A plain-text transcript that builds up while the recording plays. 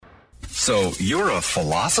So you're a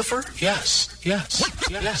philosopher? Yes.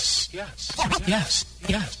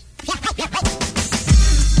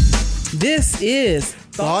 This is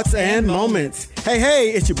Thoughts and Moments.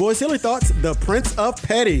 Hey, it's your boy Silly Thoughts, the Prince of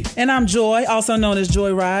Petty. And I'm Joy, also known as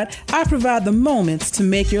Joyride. I provide the moments to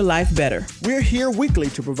make your life better. We're here weekly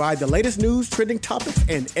to provide the latest news, trending topics,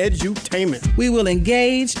 and edutainment. We will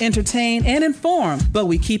engage, entertain, and inform, but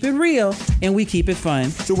we keep it real and we keep it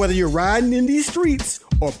fun. So whether you're riding in these streets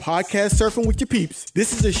or podcast surfing with your peeps,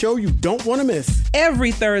 this is a show you don't want to miss.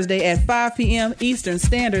 Every Thursday at 5 p.m. Eastern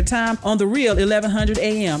Standard Time on The Real 1100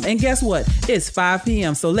 a.m. And guess what? It's 5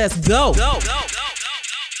 p.m., so let's go.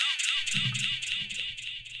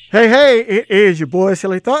 Hey, it is your boy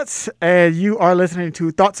Silly Thoughts, and you are listening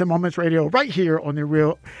to Thoughts and Moments Radio right here on The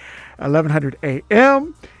Real 1100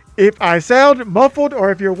 a.m. If I sound muffled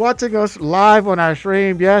or if you're watching us live on our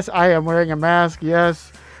stream, yes, I am wearing a mask.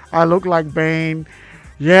 Yes, I look like Bane.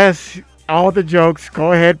 Yes, all the jokes.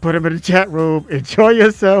 Go ahead, put them in the chat room. Enjoy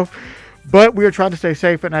yourself. But we are trying to stay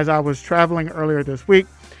safe, and as I was traveling earlier this week,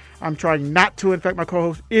 I'm trying not to infect my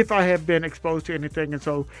co-host if I have been exposed to anything, and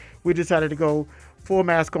so we decided to go full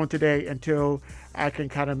mask on today until I can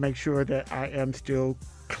kind of make sure that I am still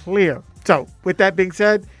clear. So, with that being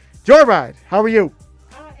said, Joyride, how are you?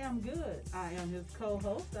 I am good. I am his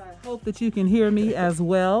co-host. I hope that you can hear me as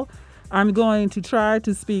well. I'm going to try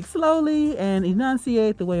to speak slowly and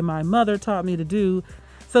enunciate the way my mother taught me to do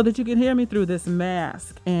so that you can hear me through this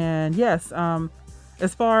mask. And yes,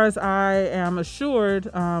 as far as I am assured,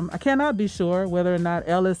 I cannot be sure whether or not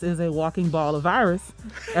Ellis is a walking ball of virus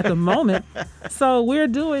at the moment. So we're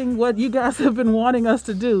doing what you guys have been wanting us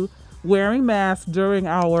to do, wearing masks during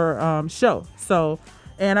our show. So,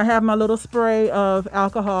 and I have my little spray of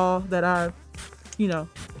alcohol that you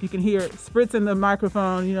can hear it spritz in the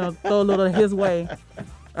microphone, throw a little his way.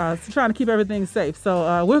 Trying to keep everything safe.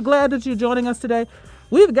 So we're glad that you're joining us today.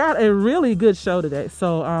 We've got a really good show today.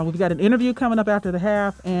 So we've got an interview coming up after the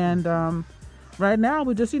half. And right now,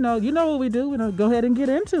 we just, you know what we do. We're going to go ahead and get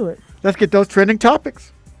into it. Let's get those trending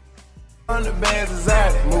topics. The bands is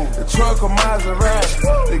at it. The truck of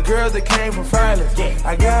Maserati. The girl that came from finance.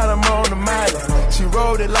 I got them on the mileage. She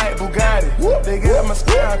rode it like Bugatti. They got my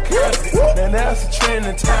style copied. Now that's a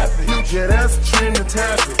trending topic. Yeah, that's a trending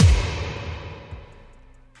topic.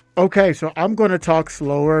 Okay, so I'm going to talk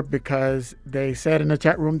slower because they said in the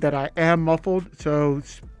chat room that I am muffled. So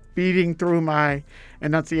speeding through my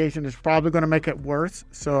enunciation is probably going to make it worse.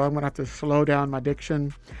 So I'm going to have to slow down my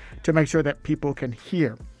diction to make sure that people can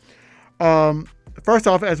hear. First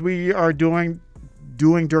off, as we are doing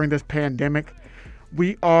during this pandemic,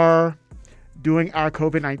 we are doing our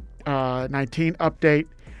COVID-19 update.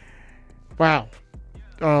 Wow.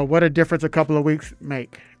 What a difference a couple of weeks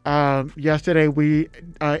make. Yesterday,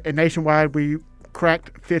 nationwide, we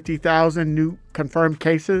cracked 50,000 new confirmed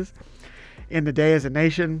cases in the day as a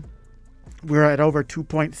nation. We're at over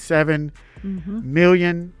 2.7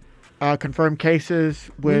 million confirmed cases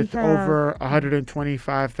with over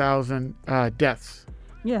 125,000 deaths.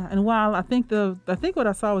 Yeah, and while I think what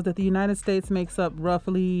I saw was that the United States makes up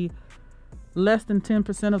roughly less than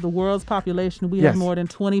 10% of the world's population, we have more than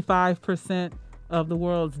 25% of the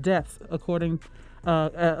world's deaths,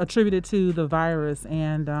 attributed to the virus.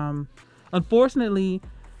 And unfortunately,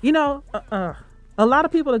 a lot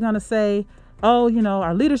of people are going to say, oh,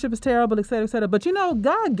 our leadership is terrible, et cetera, et cetera. But,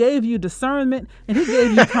 God gave you discernment and he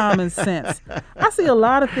gave you common sense. I see a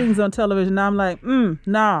lot of things on television and I'm like,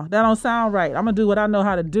 nah, that don't sound right. I'm going to do what I know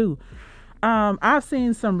how to do. I've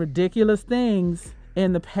seen some ridiculous things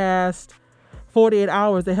in the past 48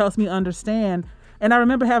 hours that helps me understand. And I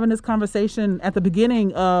remember having this conversation at the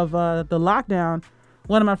beginning of the lockdown.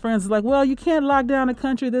 One of my friends was like, well, you can't lock down a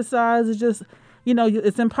country this size. It's just,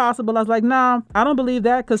 it's impossible. I was like, nah, I don't believe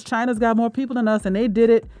that because China's got more people than us and they did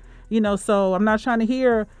it, so I'm not trying to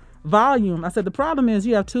hear volume. I said, the problem is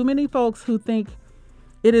you have too many folks who think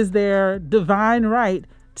it is their divine right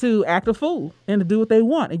to act a fool and to do what they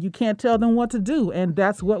want. And you can't tell them what to do. And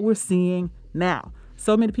that's what we're seeing now.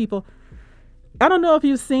 So many people. I don't know if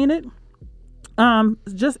you've seen it.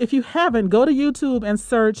 Just if you haven't, go to YouTube and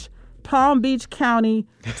search Palm Beach County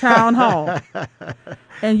Town Hall.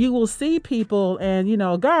 And you will see people and,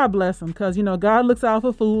 God bless them because, God looks out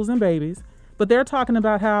for fools and babies. But they're talking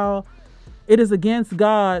about how it is against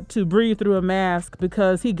God to breathe through a mask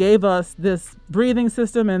because he gave us this breathing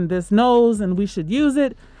system and this nose and we should use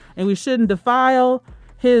it and we shouldn't defile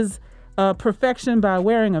his perfection by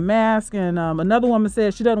wearing a mask. And another woman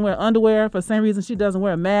said she doesn't wear underwear for the same reason she doesn't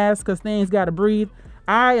wear a mask because things got to breathe.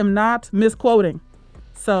 I am not misquoting.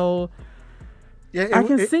 So Yeah,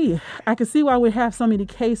 I can see why we have so many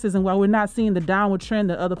cases and why we're not seeing the downward trend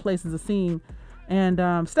that other places are seeing.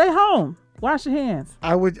 And stay home. Wash your hands.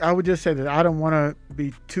 I would just say that I don't want to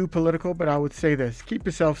be too political, but I would say this: keep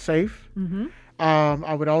yourself safe. Mm-hmm.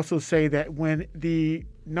 I would also say that when the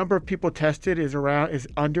number of people tested is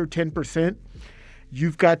under 10%,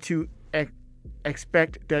 you've got to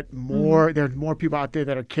expect that there's more people out there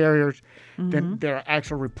that are carriers than that are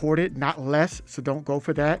actually reported, not less. So don't go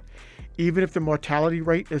for that. Even if the mortality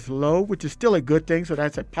rate is low, which is still a good thing, so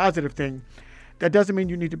that's a positive thing, that doesn't mean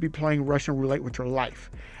you need to be playing Russian roulette with your life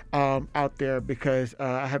out there, because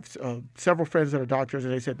I have several friends that are doctors,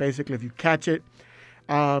 and they said basically if you catch it,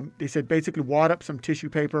 they said basically wad up some tissue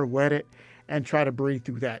paper, wet it, and try to breathe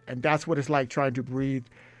through that. And that's what it's like trying to breathe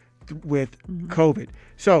with COVID.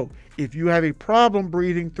 So if you have a problem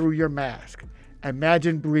breathing through your mask,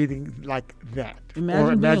 imagine breathing like that.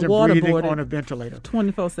 Imagine breathing on a ventilator.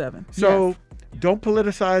 24/7. So yes. Don't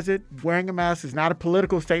politicize it. Wearing a mask is not a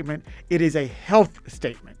political statement. It is a health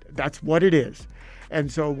statement. That's what it is. And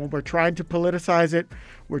so when we're trying to politicize it,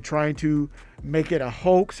 we're trying to make it a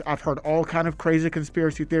hoax. I've heard all kind of crazy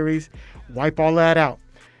conspiracy theories. Wipe all that out.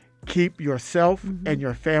 Keep yourself and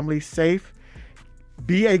your family safe.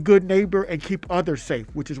 Be a good neighbor and keep others safe,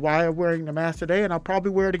 which is why I'm wearing the mask today, and I'll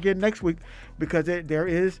probably wear it again next week, because there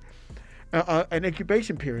is an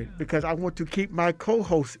incubation period, because I want to keep my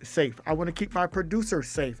co-hosts safe. I want to keep my producers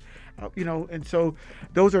safe. And so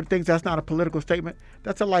those are things. That's not a political statement.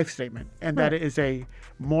 That's a life statement, and right. That is a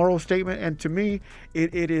moral statement. And to me,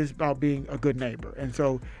 it is about being a good neighbor. And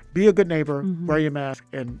so be a good neighbor, wear your mask,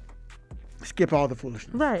 and skip all the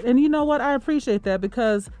foolishness. Right. And you know what? I appreciate that,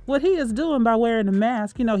 because what he is doing by wearing the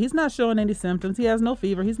mask, he's not showing any symptoms. He has no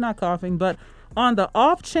fever. He's not coughing. But on the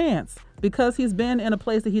off chance, because he's been in a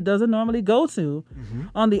place that he doesn't normally go to,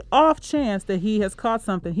 on the off chance that he has caught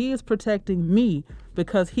something, he is protecting me,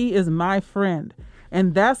 because he is my friend.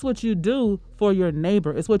 And that's what you do for your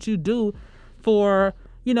neighbor. It's what you do for,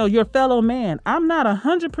 your fellow man. I'm not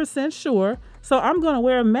 100% sure, so I'm going to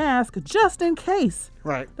wear a mask just in case.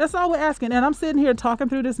 Right. That's all we're asking. And I'm sitting here talking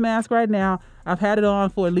through this mask right now. I've had it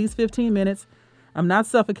on for at least 15 minutes. I'm not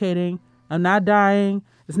suffocating. I'm not dying.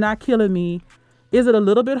 It's not killing me. Is it a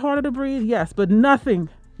little bit harder to breathe? Yes, but nothing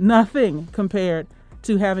compared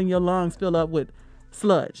to having your lungs fill up with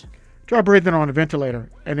sludge. Try breathing on a ventilator,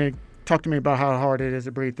 and then talk to me about how hard it is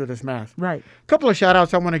to breathe through this mask. Right. A couple of shout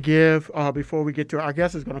outs I want to give before we get to, I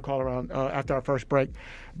guess it's going to call around after our first break.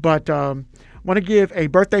 But want to give a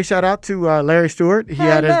birthday shout out to Larry Stewart. He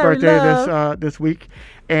had his birthday this week,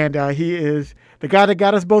 and he is the guy that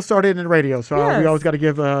got us both started in the radio. So we always got to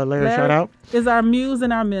give Larry a shout out. Is our muse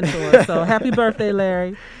and our mentor. So happy birthday,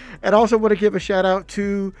 Larry. And also want to give a shout out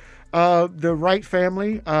to the Wright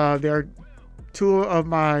family. They're two of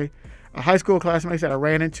my high school classmates that I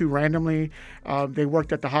ran into randomly. They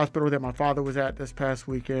worked at the hospital that my father was at this past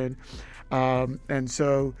weekend. And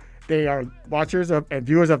so they are watchers and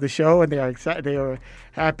viewers of the show, and they are excited. They are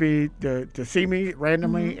happy to see me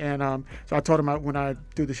randomly. And so I told them when I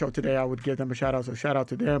do the show today, I would give them a shout out. So shout out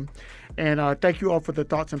to them. And thank you all for the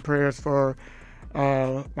thoughts and prayers for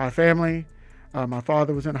my family. My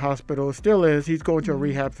father was in the hospital, still is. He's going to a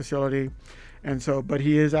rehab facility. And so, but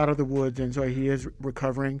he is out of the woods, and so he is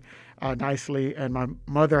recovering nicely. And my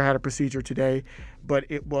mother had a procedure today, but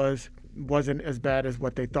it wasn't as bad as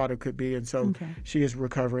what they thought it could be. And so she is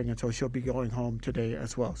recovering, and so she'll be going home today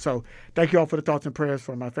as well. So thank you all for the thoughts and prayers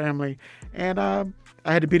for my family. And I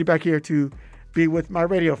had to beat it back here to be with my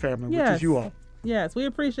radio family, which is you all. Yes, we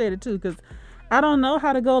appreciate it too, because I don't know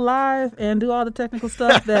how to go live and do all the technical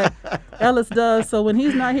stuff that Ellis does. So when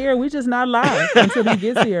he's not here, we just not live until he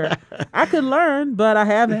gets here. I could learn, but I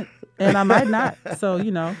haven't, and I might not. So,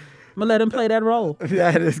 I'm going to let him play that role.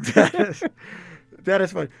 That is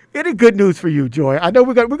funny. Any good news for you, Joy? I know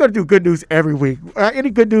we're going to do good news every week. Any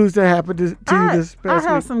good news that happened to you this past week? I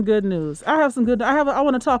have some good news. I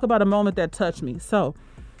want to talk about a moment that touched me. So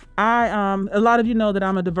a lot of you know that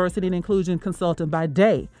I'm a diversity and inclusion consultant by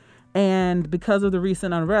day. And because of the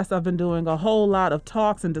recent unrest, I've been doing a whole lot of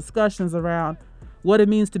talks and discussions around what it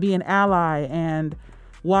means to be an ally, and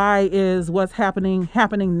why is what's happening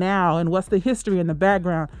now, and what's the history and the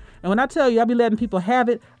background. And when I tell you, I'll be letting people have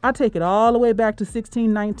it, I take it all the way back to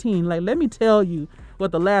 1619. Like, let me tell you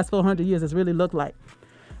what the last 400 years has really looked like.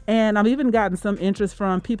 And I've even gotten some interest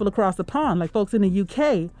from people across the pond, like folks in the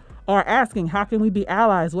UK are asking, how can we be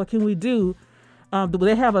allies? What can we do?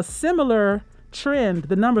 They have a similar trend.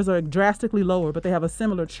 The numbers are drastically lower, but they have a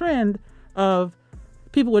similar trend of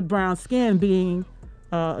people with brown skin being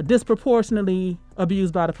disproportionately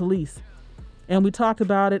abused by the police. And we talked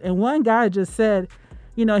about it, and one guy just said,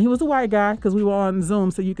 you know, he was a white guy because we were on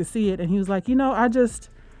Zoom so you could see it. And he was like, you know, I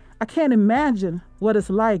can't imagine what it's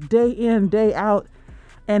like day in, day out,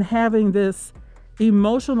 and having this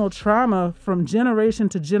emotional trauma from generation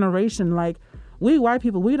to generation. Like, we white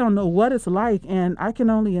people, we don't know what it's like, and I can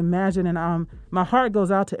only imagine. And my heart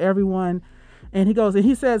goes out to everyone. And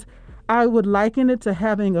he says, I would liken it to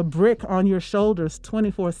having a brick on your shoulders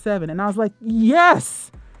 24/7. And I was like,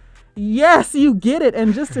 yes, you get it.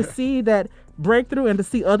 And just to see that breakthrough and to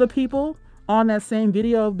see other people on that same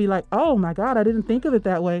video be like, oh my God, I didn't think of it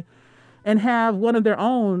that way, and have one of their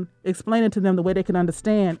own explain it to them the way they can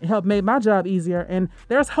understand, it helped make my job easier. And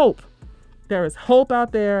there's hope. There is hope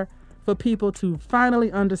out there for people to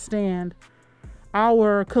finally understand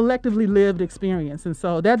our collectively lived experience. And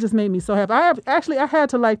so that just made me so happy. I had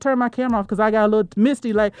to like turn my camera off because I got a little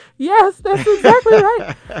misty, like, yes, that's exactly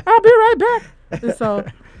right. I'll be right back. And so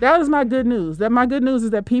that was my good news. My good news is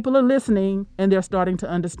that people are listening and they're starting to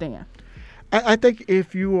understand. I think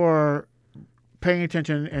if you are paying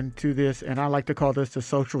attention into this, and I like to call this the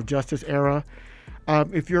social justice era,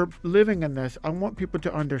 if you're living in this, I want people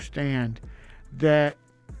to understand that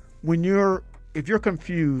if you're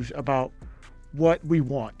confused about what we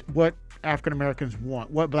want, what African Americans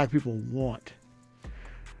want, what Black people want,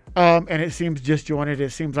 and it seems disjointed,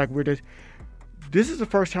 it seems like this is the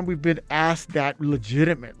first time we've been asked that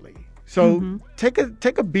legitimately. So take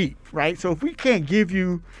a beat, right? So if we can't give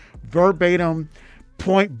you verbatim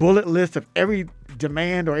bullet list of every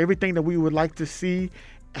demand or everything that we would like to see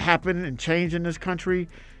happen and change in this country,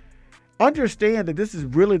 understand that this is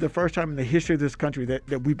really the first time in the history of this country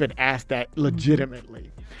that we've been asked that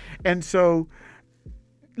legitimately. And so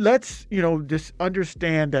let's, just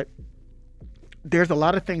understand that there's a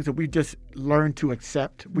lot of things that we just learned to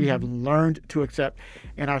accept. We have learned to accept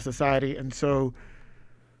in our society. And so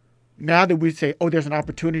now that we say, there's an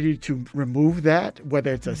opportunity to remove that,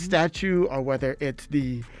 whether it's a statue or whether it's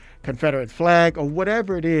the Confederate flag or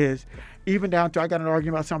whatever it is, even down to, I got an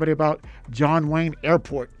argument about somebody about John Wayne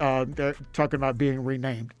Airport. They're talking about being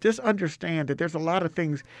renamed. Just understand that there's a lot of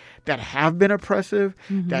things that have been oppressive,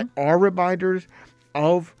 that are reminders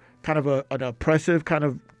of kind of an oppressive kind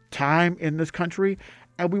of time in this country.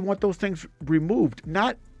 And we want those things removed,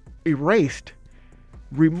 not erased,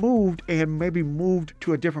 removed and maybe moved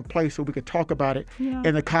to a different place so we could talk about it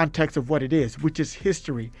in the context of what it is, which is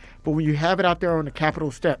history. But when you have it out there on the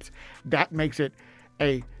Capitol steps, that makes it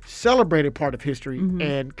a celebrated part of history,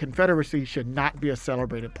 and Confederacy should not be a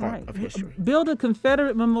celebrated part of history. Build a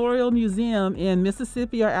Confederate Memorial Museum in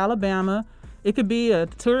Mississippi or Alabama. It could be a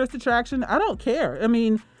tourist attraction. I don't care. I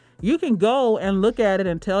mean, you can go and look at it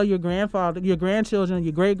and tell your grandfather, your grandchildren,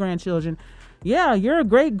 your great-grandchildren, yeah, your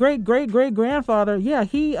great-great-great-great-grandfather, yeah,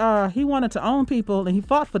 he wanted to own people and he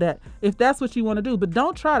fought for that, if that's what you want to do. But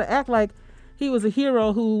don't try to act like he was a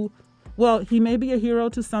hero he may be a hero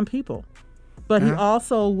to some people. But he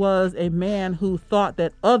also was a man who thought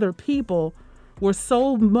that other people were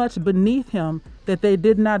so much beneath him that they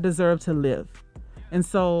did not deserve to live. And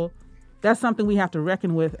so that's something we have to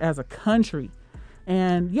reckon with as a country.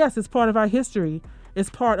 And yes, it's part of our history. It's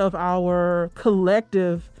part of our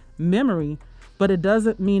collective memory, but it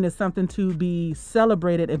doesn't mean it's something to be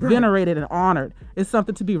celebrated and venerated and honored. It's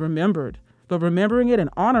something to be remembered. But remembering it and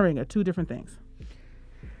honoring are two different things.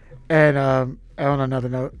 And on another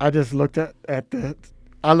note, I just looked at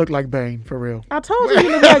I look like Bane, for real. I told you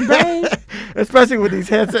look like Bane. Especially with these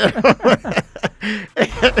headsets.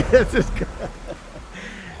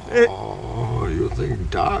 You think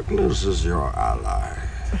darkness is your ally?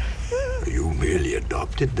 You merely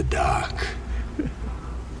adopted the dark.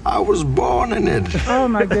 I was born in it. Oh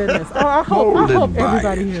my goodness. I hope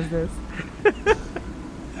everybody hears this.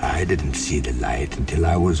 I didn't see the light until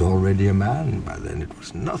I was already a man. By then it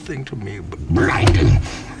was nothing to me but blinding.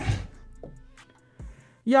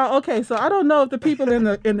 Y'all, okay, so I don't know if the people in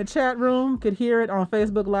the chat room could hear it on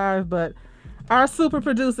Facebook Live, but our super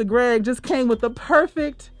producer Greg just came with the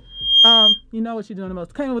perfect, you know what you're doing the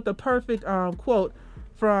most, came with the perfect quote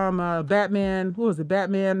from Batman. What was it?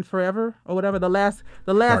 Batman Forever or whatever, the last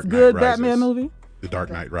good Batman movie. The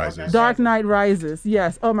Dark Knight Rises. Dark Knight Rises.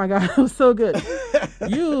 Yes. Oh my God, it was so good.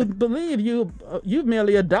 You believe you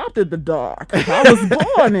merely adopted the dark. I was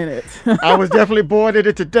born in it. I was definitely born in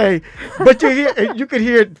it today. But you can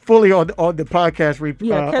hear it fully on the podcast replay.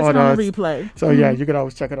 Yeah, catch it on the replay. So yeah, you can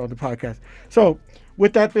always check it on the podcast. So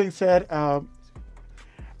with that being said,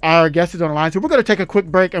 our guest is on the line. So we're going to take a quick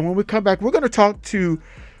break, and when we come back, we're going to talk to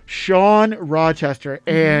Sean Rochester.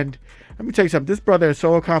 And let me tell you something. This brother is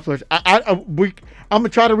so accomplished. I'm going to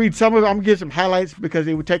try to read some of it. I'm going to give some highlights because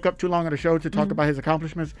it would take up too long on the show to talk about his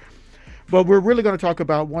accomplishments. But we're really going to talk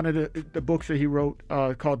about one of the books that he wrote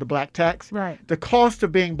called The Black Tax. Right. The cost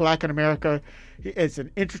of being black in America. It's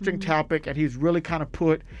an interesting topic, and he's really kind of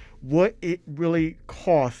put what it really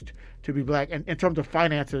cost to be black and in terms of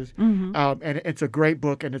finances. And it's a great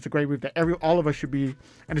book, and it's a great read that all of us should be.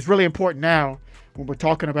 And it's really important now when we're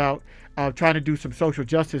talking about trying to do some social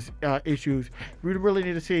justice issues. We really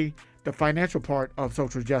need to see the financial part of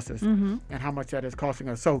social justice and how much that is costing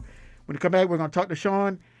us. So when we come back, we're going to talk to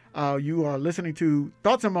Sean. You are listening to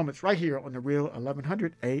Thoughts and Moments right here on the Real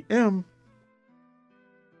 1100 AM.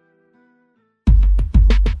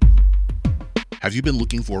 Have you been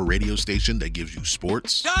looking for a radio station that gives you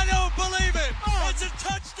sports? I don't believe it! It's a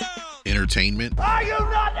touchdown! Entertainment? Are you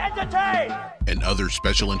not entertained? And other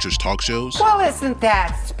special interest talk shows? Well, isn't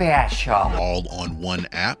that special? All on one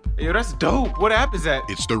app? Yo, that's dope. What app is that?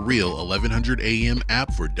 It's the Real 1100 AM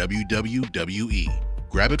app for WWE.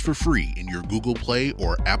 Grab it for free in your Google Play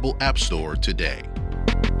or Apple App Store today.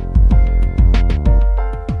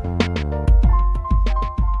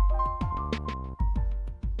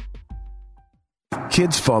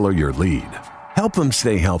 Kids follow your lead. Help them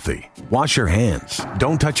stay healthy. Wash your hands.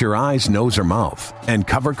 Don't touch your eyes, nose, or mouth. And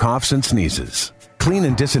cover coughs and sneezes. Clean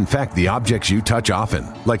and disinfect the objects you touch often,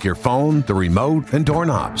 like your phone, the remote, and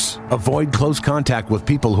doorknobs. Avoid close contact with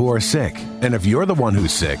people who are sick. And if you're the one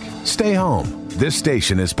who's sick, stay home. This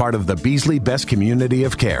station is part of the Beasley Best Community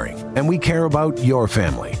of Caring, and we care about your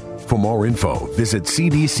family. For more info, visit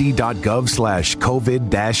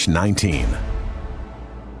cdc.gov/COVID-19.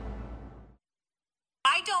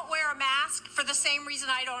 I don't wear a mask for the same reason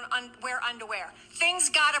I don't wear underwear. Things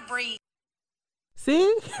gotta breathe.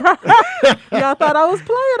 See? Y'all thought I was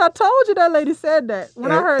playing. I told you that lady said that. When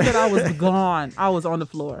I heard that, I was gone. I was on the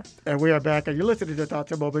floor. And we are back, and you're listening to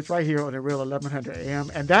Thoughts and Moments right here on the Real 1100 AM.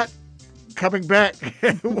 And that, coming back.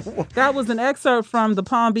 That was an excerpt from the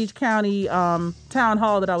Palm Beach County town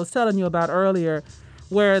hall that I was telling you about earlier,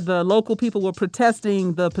 where the local people were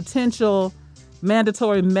protesting the potential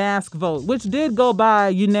mandatory mask vote, which did go by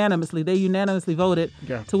unanimously. They unanimously voted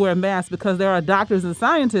to wear masks because there are doctors and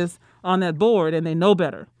scientists on that board, and they know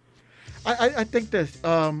better. I think this,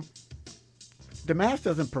 the mask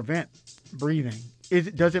doesn't prevent breathing.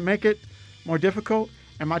 Does it make it more difficult?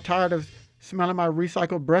 Am I tired of smelling my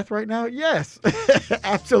recycled breath right now? Yes,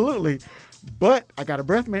 absolutely. But I got a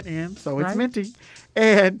breath mint in, so it's minty.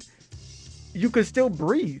 And you can still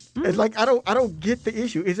breathe. It's like, I don't get the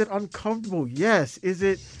issue. Is it uncomfortable? Yes. Is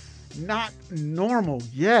it not normal?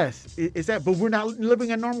 Yes. Is that, but we're not living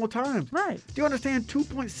in normal times. Right. Do you understand?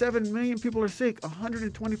 2.7 million people are sick.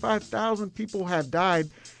 125,000 people have died,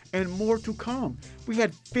 and more to come. We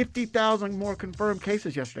had 50,000 more confirmed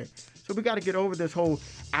cases yesterday. So we got to get over this whole,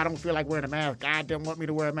 I don't feel like wearing a mask. God didn't want me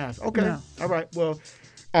to wear a mask. Okay. Yeah. All right. Well,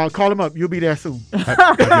 call him up. You'll be there soon.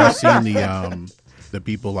 Have you seen the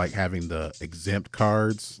people like having the exempt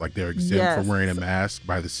cards, like they're exempt from wearing a mask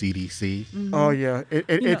by the CDC? Mm-hmm. Oh yeah,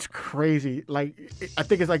 it's crazy. Like I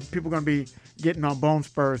think it's like people are going to be getting on bone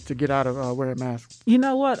spurs to get out of wearing masks. You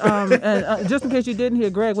know what? Just in case you didn't hear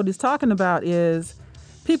Greg, what he's talking about is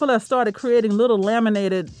people have started creating little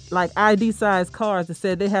laminated like ID size cards that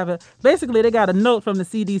said they got a note from the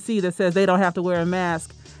CDC that says they don't have to wear a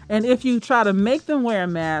mask, and if you try to make them wear a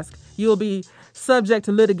mask, you'll be subject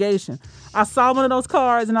to litigation. I saw one of those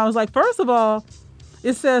cards and I was like, first of all,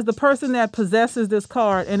 it says the person that possesses this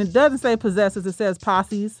card, and it doesn't say possesses, it says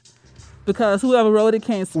posses, because whoever wrote it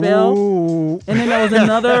can't spell. Ooh. And then there was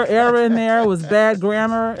another error in there. It was bad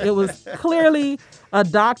grammar. It was clearly a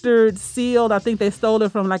doctored, sealed. I think they stole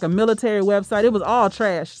it from like a military website. It was all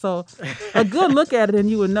trash. So a good look at it and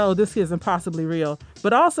you would know this isn't possibly real.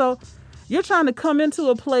 But also, you're trying to come into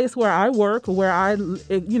a place where I work, where I,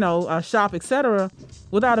 shop, etc.,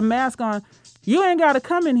 without a mask on. You ain't got to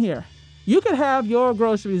come in here. You could have your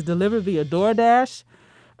groceries delivered via DoorDash.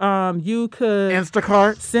 You could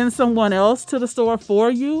Instacart, send someone else to the store for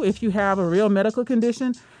you if you have a real medical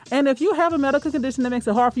condition. And if you have a medical condition that makes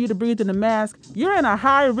it hard for you to breathe in a mask, you're in a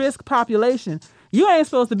high-risk population. You ain't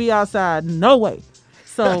supposed to be outside, no way.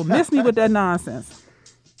 So miss me with that nonsense.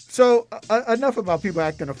 So enough about people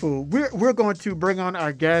acting a fool. We're going to bring on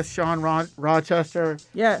our guest, Sean Rochester.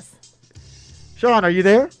 Yes. Sean, are you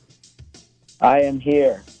there? I am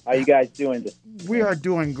here. How you guys doing? We are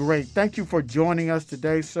doing great. Thank you for joining us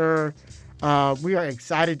today, sir. We are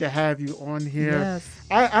excited to have you on here. Yes.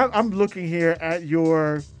 I'm looking here at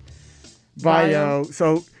your bio.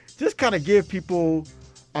 So just kind of give people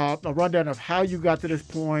a rundown of how you got to this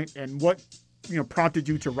point and what prompted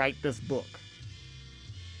you to write this book.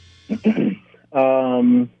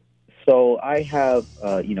 So I have,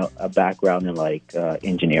 a background in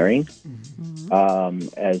engineering,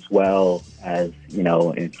 as well as,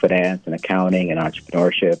 in finance and accounting and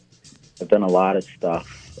entrepreneurship. I've done a lot of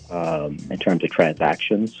stuff in terms of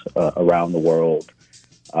transactions around the world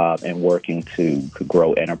and working to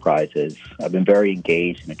grow enterprises. I've been very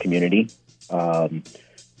engaged in the community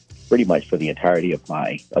pretty much for the entirety of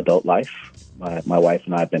my adult life. My wife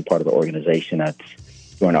and I have been part of the organization that's,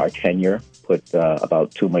 during our tenure, put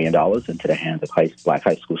about $2 million into the hands of Black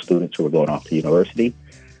high school students who were going off to university.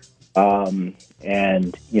 And,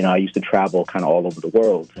 I used to travel kind of all over the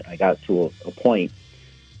world. I got to a point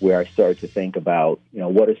where I started to think about,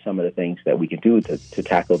 what are some of the things that we can do to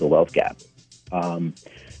tackle the wealth gap? And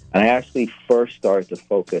I actually first started to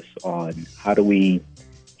focus on how do we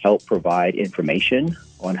help provide information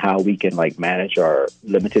on how we can manage our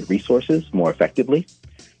limited resources more effectively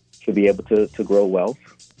to be able to grow wealth.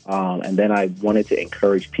 And then I wanted to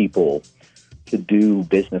encourage people to do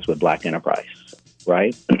business with Black enterprise,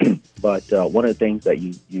 right? But one of the things that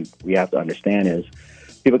we have to understand is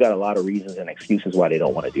people got a lot of reasons and excuses why they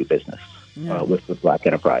don't want to do business with Black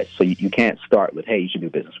enterprise. So you can't start with, hey, you should do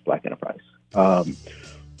business with Black enterprise.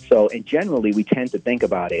 And generally, we tend to think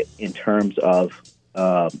about it in terms of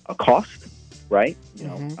a cost, right?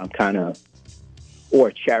 I'm kind of, or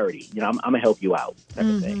a charity. I'm going to help you out type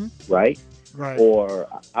of thing, right? Right. Or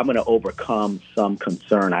I'm going to overcome some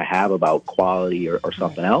concern I have about quality or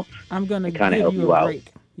something else. I'm going to kind of help you out.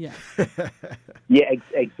 Break. Yeah. Yeah,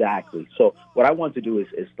 exactly. So what I want to do is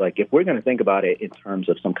if we're going to think about it in terms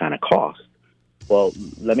of some kind of cost, well,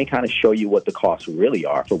 let me kind of show you what the costs really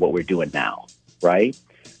are for what we're doing now, right?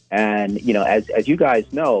 And, as you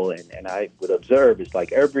guys know, and I would observe, it's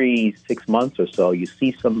every 6 months or so, you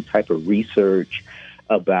see some type of research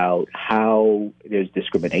about how there's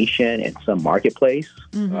discrimination in some marketplace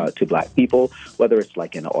to Black people, whether it's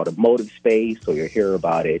in the automotive space or you hear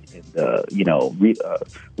about it in the,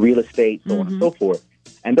 real estate, so on and so forth.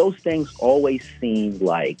 And those things always seem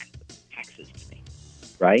like taxes to me,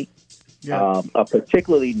 right? Yeah. A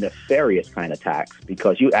particularly nefarious kind of tax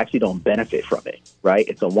because you actually don't benefit from it, right?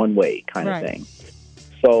 It's a one-way kind of thing.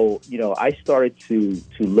 So, I started to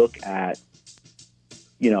look at,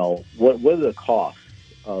 what are the costs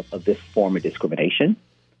of this form of discrimination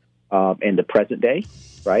in the present day,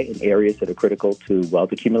 right, in areas that are critical to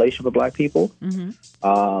wealth accumulation for Black people.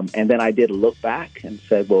 And then I did a look back and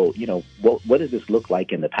said, well, what does this look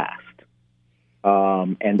like in the past?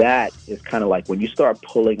 And that is kind of like when you start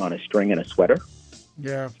pulling on a string in a sweater,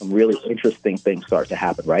 some really interesting things start to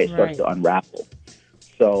happen, right? It starts to unravel.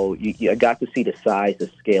 So you got to see the size, the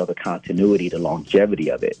scale, the continuity, the longevity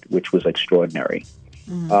of it, which was extraordinary.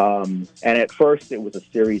 And at first it was a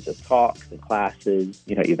series of talks and classes.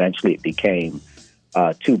 Eventually it became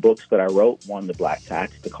 2 books that I wrote. One, The Black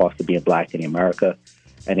Tax, The Cost of Being Black in America,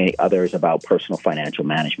 and the other is about personal financial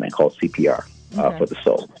management called CPR for the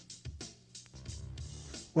Soul.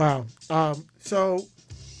 Wow. So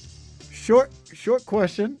short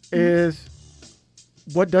question is,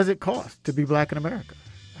 what does it cost to be Black in America?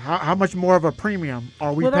 How much more of a premium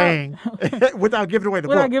are we paying without giving away the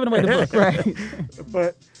book? Without giving away the book, right.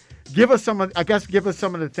 But give us some of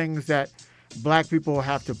the things that Black people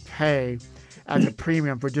have to pay as a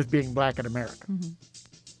premium for just being Black in America.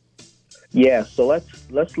 Yeah, so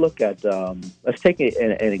let's look at let's take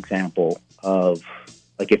an example of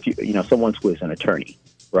if someone who is an attorney,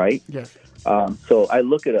 right? Yes. So I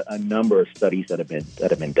look at a number of studies that have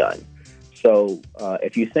been done. So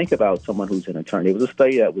if you think about someone who's an attorney, it was a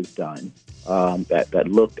study that was done that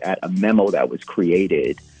looked at a memo that was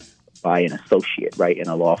created by an associate, right, in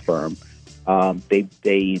a law firm.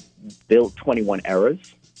 They built 21 errors,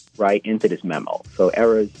 right, into this memo. So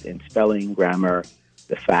errors in spelling, grammar,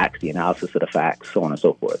 the facts, the analysis of the facts, so on and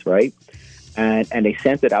so forth, right? And they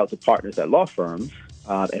sent it out to partners at law firms.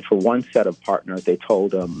 And for one set of partners, they told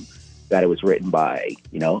them that it was written by,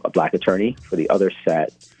 a Black attorney. For the other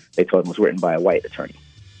set, they told them it was written by a white attorney.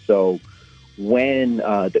 So when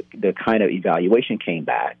the kind of evaluation came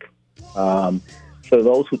back, for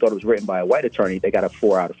those who thought it was written by a white attorney, they got a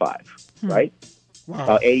 4 out of 5, right? Wow.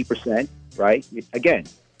 About 80%, right? Again,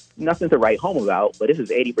 nothing to write home about, but this is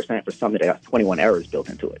 80% for something that has 21 errors built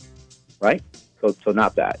into it, right? So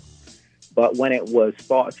not bad. But when it was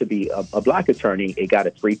thought to be a Black attorney, it got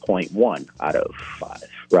a 3.1 out of 5,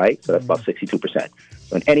 right? So that's about 62%.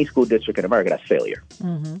 So in any school district in America, that's failure,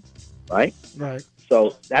 right? Right.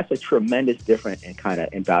 So that's a tremendous difference in kind of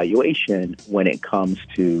evaluation when it comes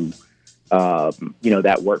to,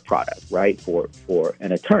 that work product, right, for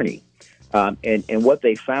an attorney. And what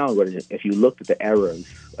they found was if you looked at the errors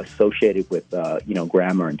associated with,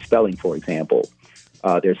 grammar and spelling, for example,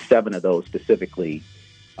 There's 7 of those specifically.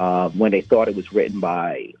 When they thought it was written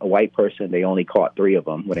by a white person, they only caught 3 of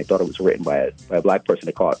them. When they thought it was written by a black person,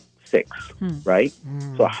 they caught 6, right?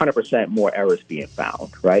 So 100% more errors being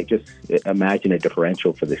found, right? Just imagine a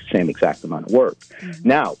differential for the same exact amount of work.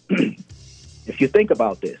 Now, if you think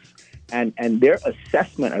about this, and their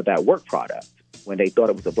assessment of that work product when they thought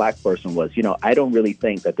it was a black person was, I don't really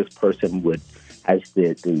think that this person would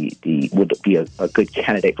be a good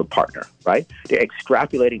candidate for partner, right? They're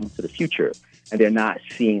extrapolating into the future, and they're not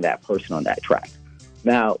seeing that person on that track.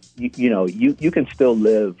 Now, you can still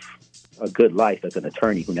live a good life as an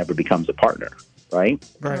attorney who never becomes a partner, right?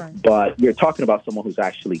 Right. But you're talking about someone who's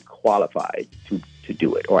actually qualified to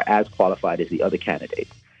do it, or as qualified as the other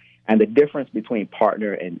candidates. And the difference between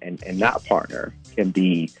partner and not partner can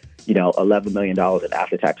be, $11 million in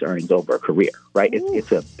after-tax earnings over a career, right?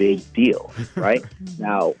 It's a big deal, right?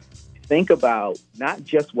 Now, think about not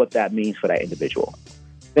just what that means for that individual.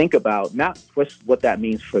 Think about not just what that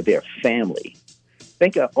means for their family.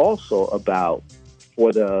 Think also about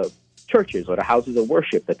for the churches or the houses of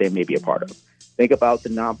worship that they may be a part of. Think about the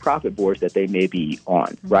nonprofit boards that they may be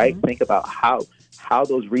on, right? Think about how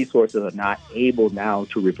those resources are not able now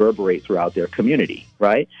to reverberate throughout their community,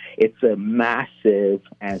 right? It's a massive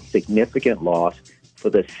and significant loss for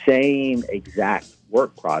the same exact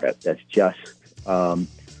work product that's just,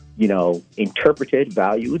 interpreted,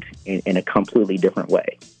 valued in a completely different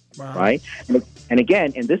way, right? And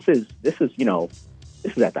again, this is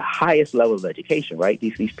at the highest level of education, right?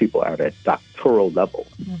 These people are at a doctoral level,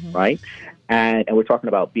 right? And we're talking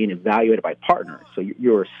about being evaluated by partners. So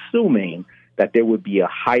you're assuming that there would be a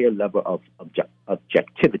higher level of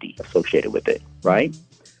objectivity associated with it, right?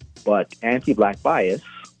 But anti-black bias,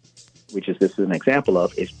 which this is an example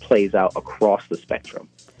of, plays out across the spectrum,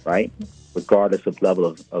 right? Regardless of level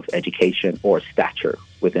of education or stature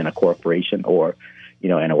within a corporation or,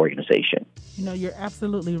 an organization. You're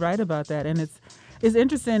absolutely right about that. And it's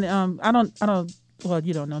interesting. Well,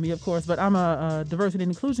 you don't know me, of course, but I'm a diversity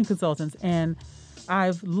and inclusion consultant, and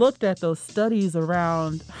I've looked at those studies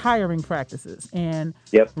around hiring practices and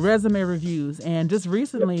resume reviews. And just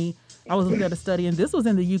recently, I was looking at a study, and this was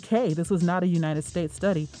in the UK. This was not a United States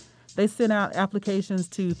study. They sent out applications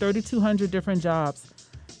to 3,200 different jobs,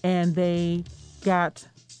 and they had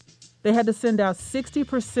to send out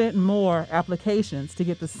 60% more applications to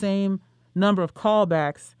get the same number of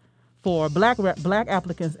callbacks for black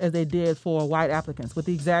applicants as they did for white applicants with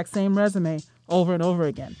the exact same resume over and over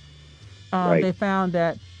again. They found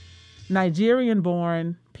that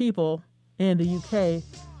Nigerian-born people in the UK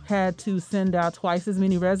had to send out twice as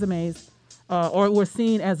many resumes, or were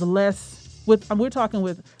seen as less. We're talking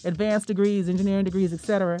with advanced degrees, engineering degrees,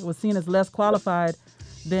 etc. Was seen as less qualified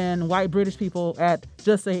than white British people at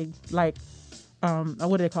just what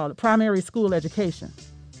do they call it? Primary school education.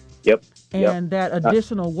 And that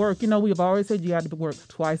additional work, we've always said you got to work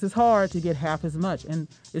twice as hard to get half as much. And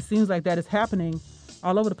it seems like that is happening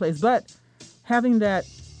all over the place. But having that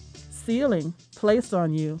ceiling placed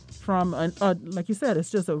on you from, like you said,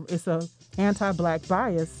 it's a anti-black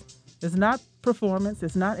bias. It's not performance.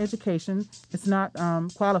 It's not education. It's not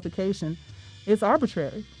qualification. It's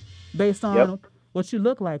arbitrary based on what you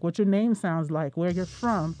look like, what your name sounds like, where you're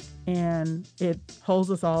from. And it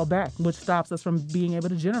holds us all back, which stops us from being able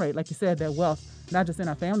to generate, like you said, that wealth, not just in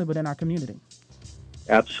our family, but in our community.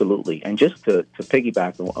 Absolutely. And just to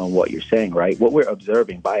piggyback on what you're saying, right, what we're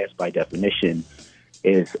observing, bias by definition,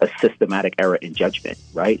 is a systematic error in judgment,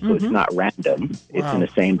 right? So it's not random. It's in the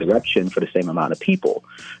same direction for the same amount of people.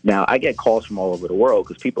 Now, I get calls from all over the world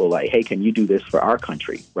because people are like, hey, can you do this for our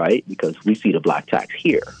country, right? Because we see the black tax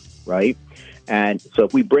here, right? And so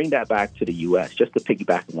if we bring that back to the U.S., just to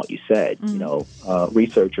piggyback on what you said,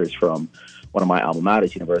 researchers from one of my alma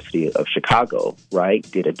maters, University of Chicago, right,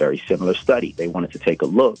 did a very similar study. They wanted to take a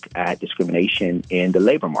look at discrimination in the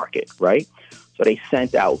labor market, right? So they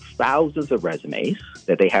sent out thousands of resumes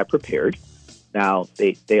that they had prepared. Now,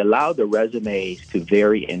 they allowed the resumes to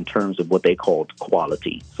vary in terms of what they called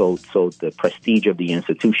quality. So the prestige of the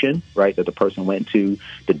institution, right, that the person went to,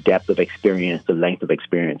 the depth of experience, the length of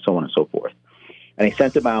experience, so on and so forth. And they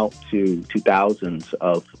sent them out to thousands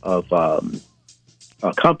of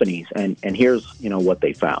companies, and here's what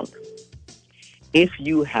they found. If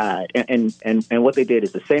you had, and what they did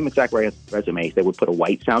is the same exact resumes, they would put a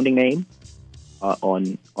white sounding name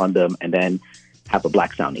on them, and then have a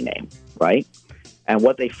black sounding name, right? And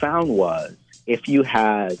what they found was if you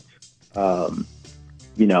had, the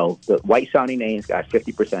white sounding names got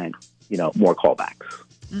 50%, more callbacks,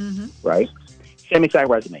 right? Same exact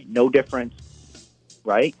resume, no difference,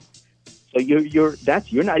 right? So you're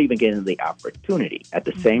not even getting the opportunity at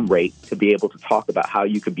the same rate to be able to talk about how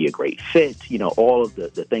you could be a great fit, all of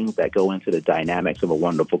the things that go into the dynamics of a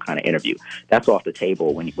wonderful kind of interview. That's off the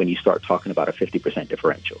table when you start talking about a 50%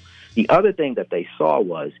 differential. The other thing that they saw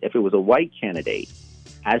was if it was a white candidate,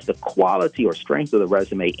 as the quality or strength of the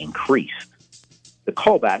resume increased, the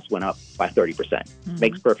callbacks went up by 30%.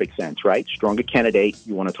 Makes perfect sense, right? Stronger candidate,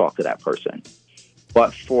 you want to talk to that person.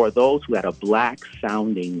 But for those who had a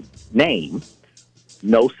black-sounding name,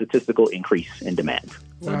 no statistical increase in demand.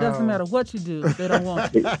 So it doesn't matter what you do, they don't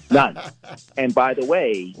want you. None. And by the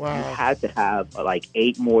way, you had to have like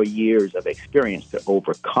 8 more years of experience to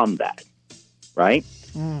overcome that, right?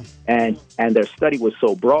 And their study was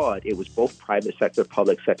so broad, it was both private sector,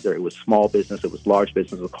 public sector, it was small business, it was large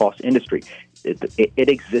business, across industry. It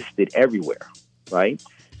existed everywhere, right?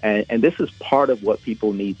 And this is part of what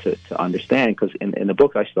people need to understand, because in the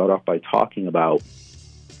book I start off by talking about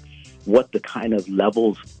what the kind of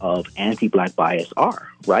levels of anti-black bias are,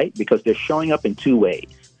 right? Because they're showing up in 2 ways.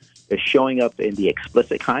 They're showing up in the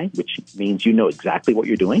explicit kind, which means you know exactly what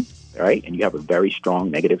you're doing, right? And you have a very strong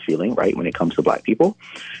negative feeling, right, when it comes to black people.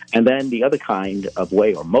 And then the other kind of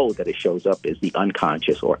way or mode that it shows up is the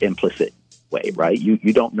unconscious or implicit way, right? You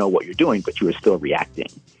don't know what you're doing, but you are still reacting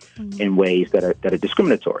in ways that are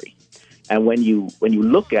discriminatory. And when you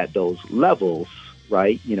look at those levels,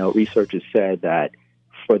 right, researchers said that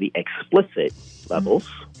for the explicit levels,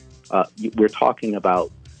 we're talking about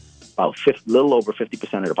little over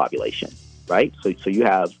 50% of the population, right? So you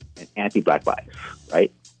have an anti-black bias,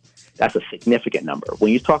 right? That's a significant number.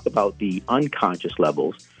 When you talk about the unconscious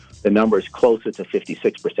levels, the number is closer to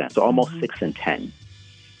 56%, so almost 6 in 10.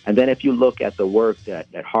 And then if you look at the work that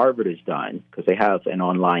Harvard has done, because they have an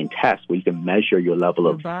online test where you can measure your level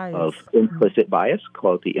of implicit bias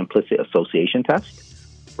called the implicit association test,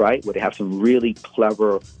 right, where they have some really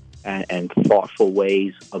clever and thoughtful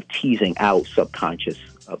ways of teasing out subconscious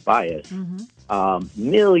bias.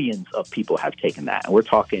 Millions of people have taken that. And we're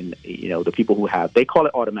talking, the people who have, they call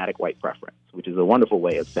it automatic white preference, which is a wonderful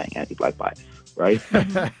way of saying anti-black bias, right?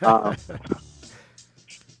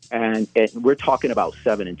 And we're talking about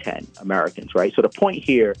 7 in 10 Americans, right? So the point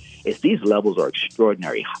here is these levels are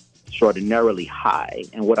extraordinarily high.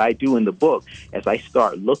 And what I do in the book is I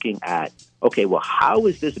start looking at, okay, well, how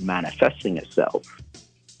is this manifesting itself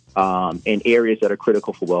in areas that are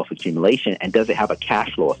critical for wealth accumulation, and does it have a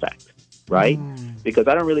cash flow effect, right? Because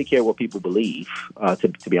I don't really care what people believe,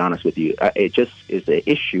 to be honest with you. It just is an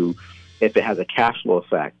issue if it has a cash flow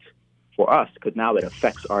effect for us, because now it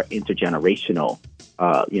affects our intergenerational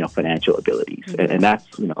financial abilities, and that's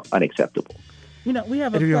unacceptable. We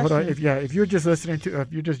have a question. Hold on. If you're just listening to,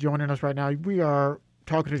 if you're just joining us right now, we are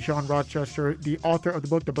talking to Sean Rochester, the author of the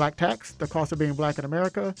book, The Black Tax: The Cost of Being Black in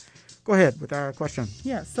America. Go ahead with our question.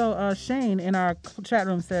 Yeah. So Shane in our chat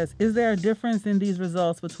room says, is there a difference in these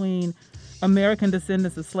results between American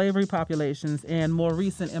descendants of slavery populations and more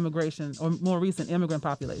recent immigrant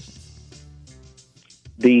populations?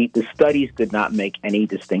 The studies did not make any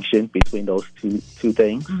distinction between those two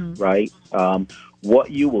things, right? What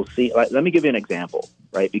you will see, let me give you an example,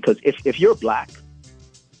 right? Because if you're black,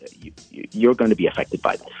 you're going to be affected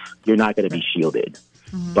by this. You're not going to be shielded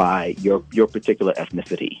by your particular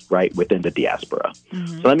ethnicity, right, within the diaspora.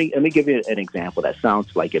 So let me give you an example that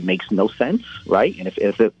sounds like it makes no sense, right? And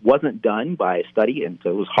if it wasn't done by a study, and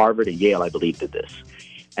so it was Harvard and Yale, I believe, did this.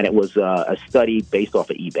 And it was a study based off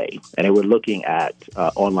of eBay. And they were looking at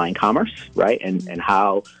online commerce, right, and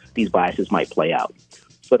how these biases might play out.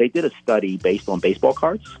 So they did a study based on baseball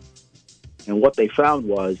cards. And what they found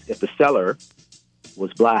was if the seller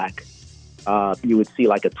was black, you would see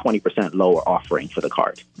like a 20% lower offering for the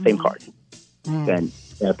card, same card, than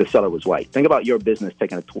if the seller was white. Think about your business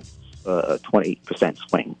taking a 20%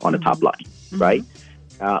 swing on the top line, right?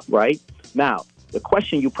 Right? Now, the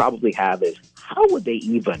question you probably have is, how would they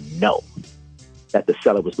even know that the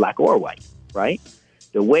seller was black or white, right?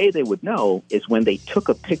 The way they would know is when they took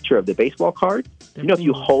a picture of the baseball card. If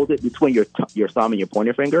you hold it between your thumb and your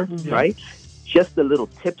pointer finger, right? Just the little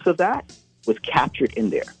tips of that was captured in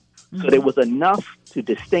there. So there was enough to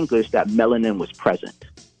distinguish that melanin was present,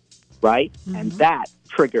 right? And that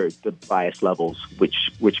triggered the bias levels,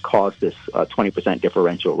 which caused this 20%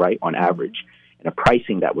 differential, right, on average, and the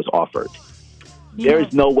pricing that was offered. There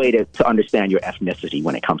is no way to understand your ethnicity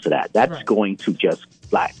when it comes to that. That's going to just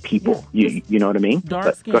black people. You know what I mean?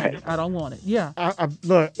 Dark skin. Go ahead. I don't want it. Yeah.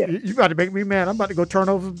 Look, you about to make me mad. I'm about to go turn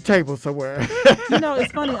over the table somewhere.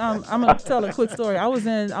 It's funny. I'm gonna tell a quick story. I was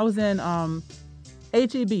in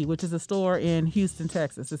H-E-B, which is a store in Houston,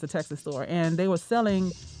 Texas. It's a Texas store, and they were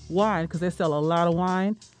selling wine because they sell a lot of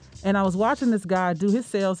wine. And I was watching this guy do his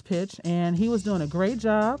sales pitch, and he was doing a great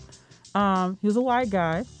job. He was a white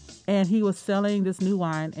guy, and he was selling this new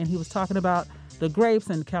wine, and he was talking about the grapes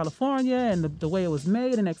in California and the way it was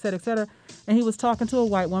made and et cetera, et cetera. And he was talking to a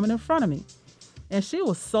white woman in front of me. And she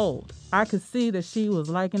was sold. I could see that she was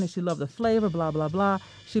liking it. She loved the flavor, blah, blah, blah.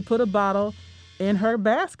 She put a bottle in her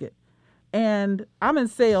basket. And I'm in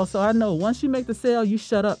sales, so I know once you make the sale, you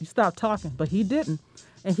shut up. You stop talking. But he didn't.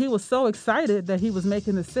 And he was so excited that he was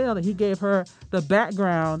making the sale that he gave her the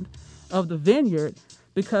background of the vineyard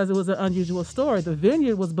because it was an unusual story. The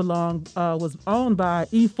vineyard was owned by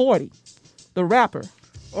E40, the rapper.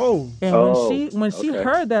 Oh. And when she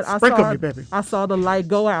heard that, I saw the light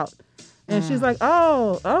go out. And she's like,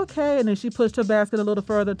 oh, okay. And then she pushed her basket a little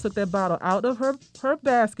further, took that bottle out of her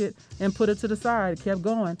basket and put it to the side, kept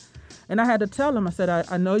going. And I had to tell him, I said,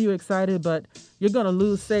 I know you're excited, but you're going to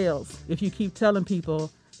lose sales if you keep telling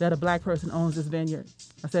people that a black person owns this vineyard.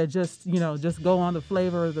 I said, just go on the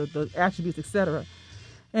flavor, the attributes, etc.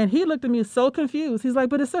 And he looked at me so confused. He's like,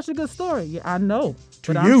 but it's such a good story. Yeah, I know.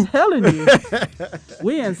 I'm telling you,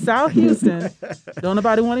 we in South Houston, don't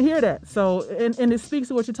nobody want to hear that. So, and it speaks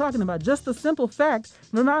to what you're talking about. Just the simple fact,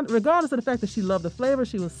 regardless of the fact that she loved the flavor,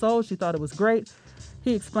 she was sold, she thought it was great.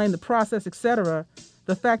 He explained the process, etc.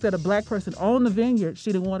 The fact that a black person owned the vineyard,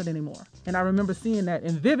 she didn't want it anymore. And I remember seeing that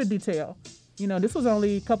in vivid detail. This was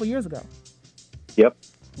only a couple years ago. Yep.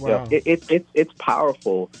 Wow. It's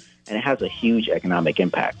powerful. And it has a huge economic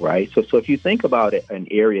impact, right? So if you think about it, an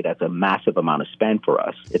area that's a massive amount of spend for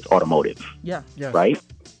us, it's automotive. Yeah. Yes. Right?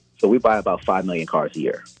 So we buy about 5 million cars a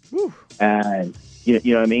year. Whew. And you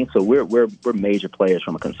know what I mean? So we're major players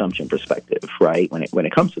from a consumption perspective, right? When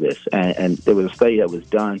it comes to this. And there was a study that was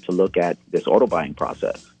done to look at this auto buying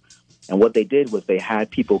process. And what they did was they had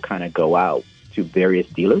people kind of go out to various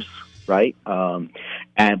dealers, right?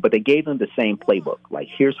 But they gave them the same playbook. Like,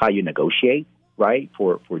 here's how you negotiate. Right,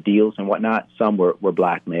 for deals and whatnot. Some were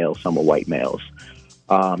black males, some were white males.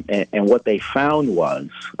 And what they found was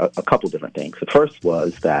a couple different things. The first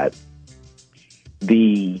was that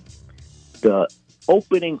the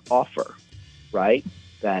opening offer, right,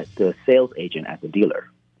 that the sales agent at the dealer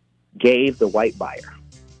gave the white buyer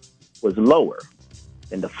was lower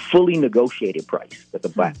than the fully negotiated price that the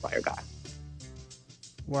black buyer got.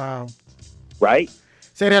 Wow. Right?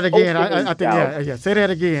 Say that again. I think, yeah. Say that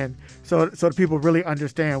again. So the people really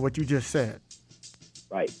understand what you just said.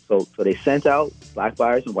 Right. So they sent out black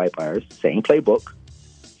buyers and white buyers, same playbook,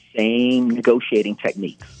 same negotiating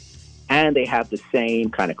techniques, and they have the same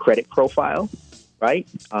kind of credit profile, right?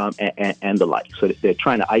 And the like. So they're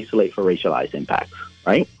trying to isolate for racialized impacts,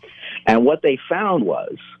 right? And what they found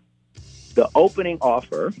was the opening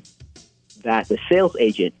offer that the sales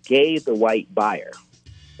agent gave the white buyer,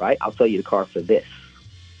 right? I'll sell you the car for this,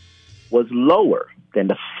 was lower than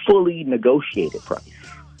the fully negotiated price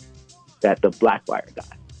that the black buyer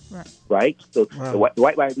got. Right? So the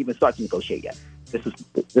white buyer didn't even start to negotiate yet. This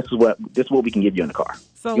is what we can give you in the car.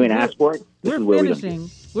 So you ain't asked for it.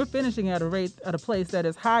 We're finishing at a place that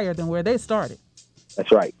is higher than where they started.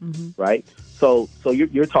 That's right. Mm-hmm. Right. So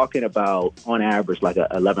you're talking about on average like a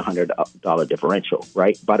 $1,100 differential,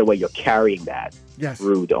 right? By the way, you're carrying that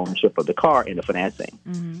through the ownership of the car and the financing.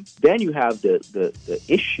 Mm-hmm. Then you have the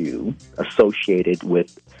issue associated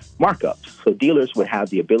with markups. So dealers would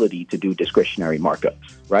have the ability to do discretionary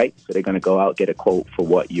markups, right? So they're going to go out, get a quote for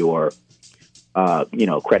what your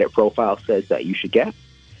credit profile says that you should get,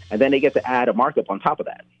 and then they get to add a markup on top of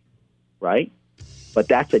that, right? But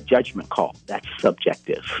that's a judgment call. That's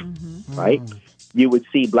subjective, right? You would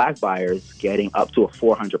see black buyers getting up to a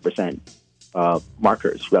 400%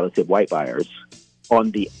 markers relative white buyers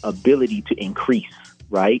on the ability to increase,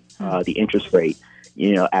 right, the interest rate,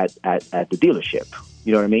 at the dealership.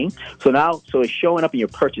 You know what I mean? So it's showing up in your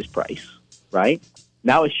purchase price, right?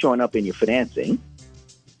 Now it's showing up in your financing.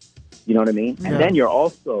 You know what I mean? Yeah. And then you're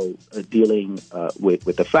also dealing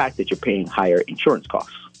with the fact that you're paying higher insurance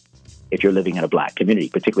costs if you're living in a black community,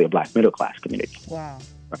 particularly a black middle class community. Wow.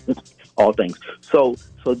 All things.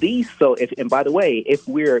 And by the way, if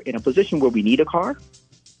we're in a position where we need a car,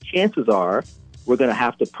 chances are we're going to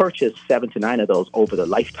have to purchase 7 to 9 of those over the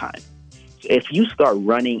lifetime. So if you start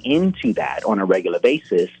running into that on a regular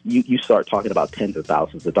basis, you start talking about tens of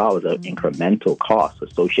thousands of dollars of incremental costs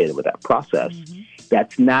associated with that process.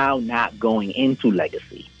 That's now not going into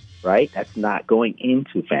legacy. Right? That's not going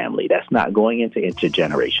into family. That's not going into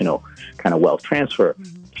intergenerational kind of wealth transfer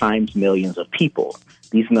times millions of people.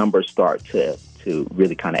 These numbers start to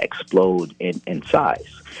really kind of explode in size.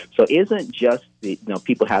 So it isn't just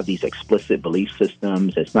people have these explicit belief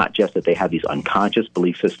systems. It's not just that they have these unconscious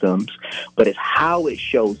belief systems, but it's how it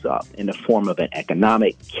shows up in the form of an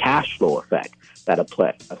economic cash flow effect that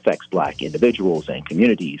affects Black individuals and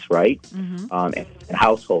communities, right? And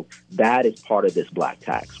households. That is part of this Black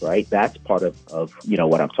tax, right? That's part of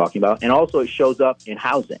what I'm talking about. And also it shows up in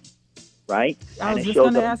housing, right? I was and just it shows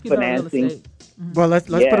going to up ask you about real estate. Well, let's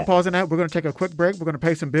put a pause on that. We're going to take a quick break. We're going to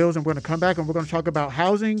pay some bills, and we're going to come back, and we're going to talk about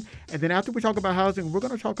housing. And then after we talk about housing, we're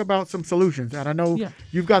going to talk about some solutions. And I know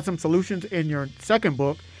you've got some solutions in your second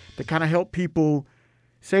book to kind of help people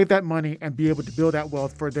save that money and be able to build that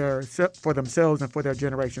wealth for themselves and for their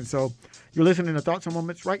generation. So you're listening to Thoughts and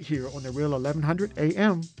Moments right here on the Real 1100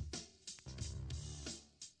 AM.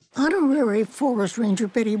 Honorary Forest Ranger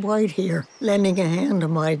Betty White here, lending a hand to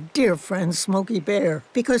my dear friend Smokey Bear.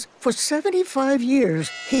 Because for 75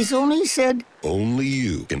 years, he's only said, only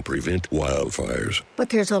you can prevent wildfires. But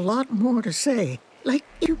there's a lot more to say. Like,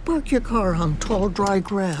 you park your car on tall, dry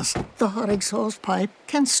grass. The hot exhaust pipe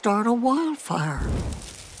can start a wildfire.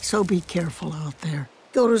 So be careful out there.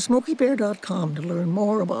 Go to SmokeyBear.com to learn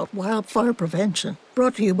more about wildfire prevention.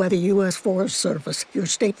 Brought to you by the U.S. Forest Service, your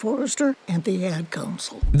state forester, and the Ad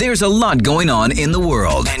Council. There's a lot going on in the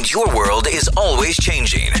world, and your world is always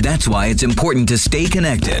changing. That's why it's important to stay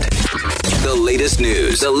connected. The latest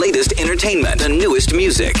news, the latest entertainment, the newest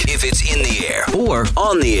music. If it's in the air or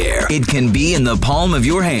on the air, it can be in the palm of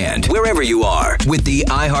your hand, wherever you are, with the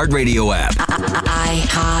iHeartRadio app.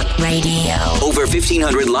 iHeartRadio. Over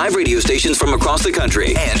 1,500 live radio stations from across the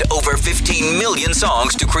country, and over 15 million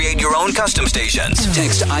songs to create your own custom stations.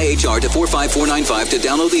 Text IHR to 45495 to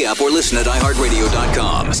download the app or listen at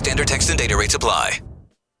iHeartRadio.com. Standard text and data rates apply.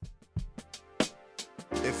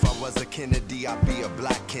 If I was a Kennedy, I'd be a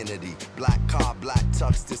Black Kennedy. Black car, black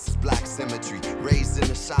tux, this is Black symmetry. Raised in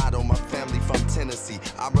the shadow, my family from Tennessee.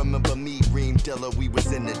 I remember me, Reem Dilla, we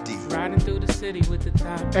was in the D. Riding through the city with the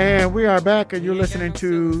top. And we are back, and you're listening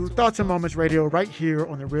to Thoughts and Moments Radio right here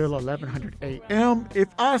on the Real 1100 AM. If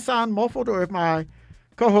I sound muffled or if my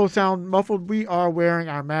co-host sound muffled, we are wearing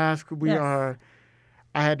our mask. I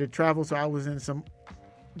had to travel, so I was in some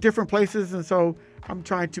different places, and so I'm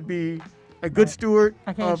trying to be a good steward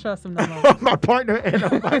trust him no more. my partner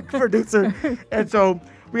and my producer. And so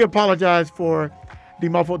we apologize for the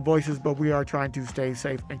muffled voices, but we are trying to stay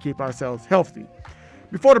safe and keep ourselves healthy.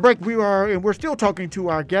 Before the break, we're still talking to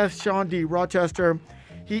our guest, Sean D. Rochester.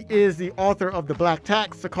 He is the author of The Black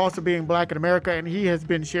Tax, The Cost of Being Black in America, and he has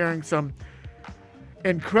been sharing some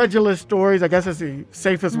incredulous stories, I guess that's the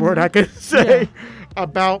safest word I can say,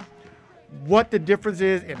 about what the difference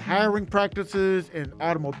is in hiring practices, in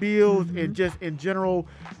automobiles, and just in general,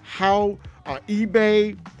 how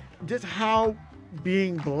eBay, just how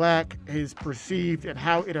being Black is perceived and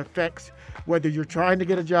how it affects whether you're trying to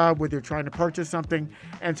get a job, whether you're trying to purchase something.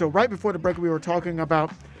 And so right before the break, we were talking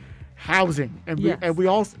about housing. And we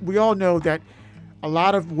all know that a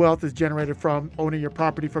lot of wealth is generated from owning your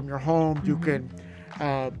property, from your home. You can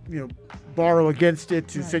borrow against it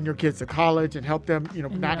to send your kids to college and help them,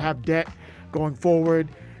 not have debt going forward.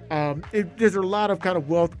 There's a lot of kind of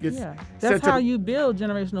wealth gets. That's how you build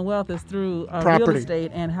generational wealth, is through real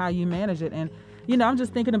estate and how you manage it. And I'm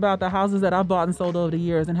just thinking about the houses that I bought and sold over the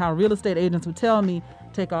years, and how real estate agents would tell me,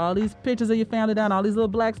 take all these pictures of your family down, all these little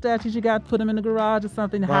Black statues you got, put them in the garage or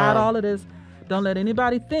something, hide all of this. Don't let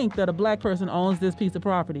anybody think that a Black person owns this piece of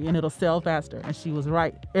property and it'll sell faster. And she was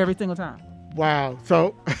right every single time. Wow.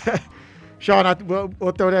 So, Sean,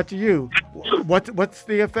 we'll throw that to you. What's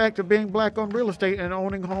the effect of being Black on real estate and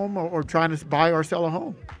owning a home or trying to buy or sell a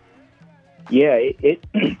home? Yeah,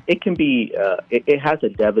 it can be. It has a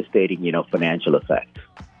devastating, financial effect,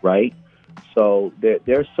 right? So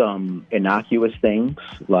there's some innocuous things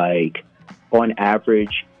like, on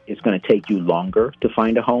average, it's going to take you longer to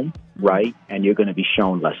find a home, right? And you're going to be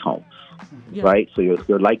shown less homes. Yeah. Right? So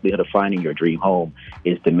your likelihood of finding your dream home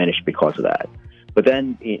is diminished because of that. But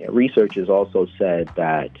then research has also said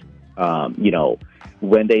that,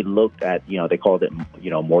 when they looked at, they called it,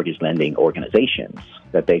 mortgage lending organizations,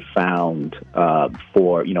 that they found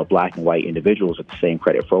for, Black and white individuals with the same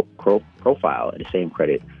credit profile and the same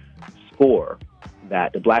credit score,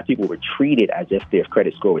 that the Black people were treated as if their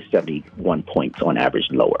credit score was 71 points on average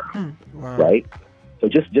lower, right? So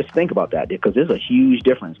just think about that, because there's a huge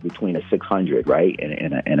difference between a 600, right,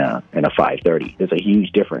 and a 530. There's a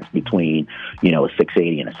huge difference between, a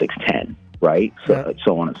 680 and a 610, right?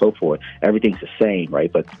 So on and so forth. Everything's the same,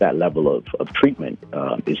 right? But that level of treatment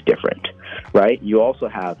is different, right? You also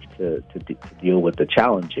have to deal with the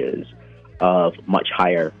challenges of much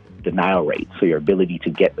higher denial rates. So your ability to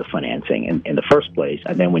get the financing in the first place,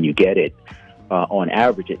 and then when you get it, on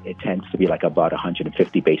average, it tends to be like about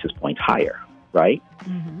 150 basis points higher, right?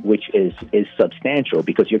 Mm-hmm. Which is substantial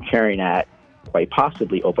because you're carrying that quite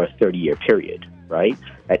possibly over a 30-year period, right?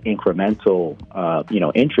 That incremental,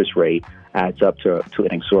 interest rate adds up to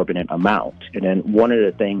an exorbitant amount. And then one of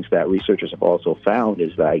the things that researchers have also found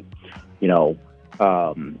is like,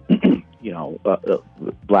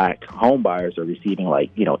 black home buyers are receiving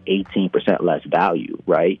 18% less value,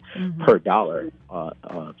 right, per dollar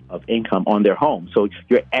of income on their home. So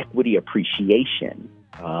your equity appreciation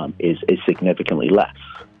is significantly less,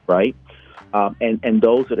 right? And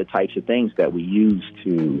those are the types of things that we use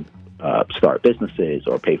to start businesses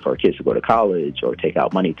or pay for our kids to go to college or take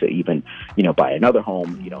out money to even, buy another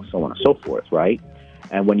home, so on and so forth, right?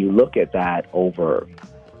 And when you look at that over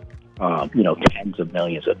tens of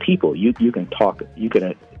millions of people, you can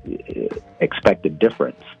expect a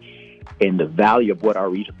difference in the value of what our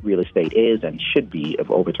real estate is and should be of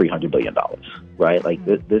over $300 billion, right? Like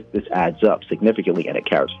this adds up significantly and it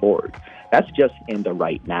carries forward. That's just in the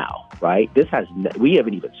right now, right? We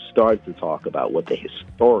haven't even started to talk about what the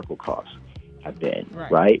historical costs have been,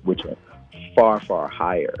 right? Which are far, far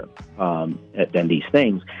higher than these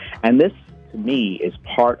things. And this, to me, is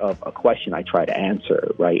part of a question I try to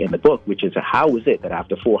answer, right, in the book, which is how is it that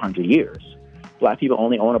after 400 years, black people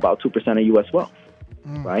only own about 2% of U.S. wealth,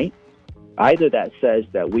 right? Either that says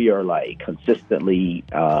that we are consistently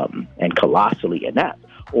and colossally inept,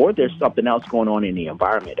 or there's something else going on in the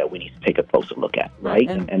environment that we need to take a closer look at, right?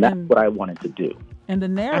 And that's what I wanted to do. And the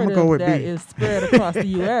narrative that is spread across the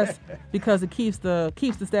U.S. because it keeps the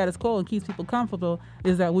status quo and keeps people comfortable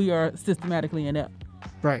is that we are systematically inept.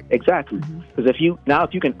 Right. Exactly. Because if you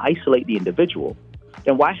can isolate the individual,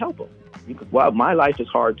 then why help them? Well, my life is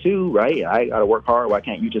hard too, right? I got to work hard. Why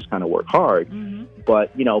can't you just kind of work hard?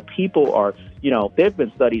 But, people are, there have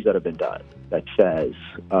been studies that have been done that says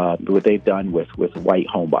what they've done with white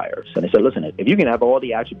home buyers. And they said, listen, if you can have all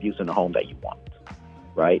the attributes in the home that you want,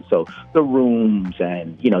 right? So the rooms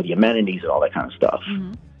and, the amenities and all that kind of stuff,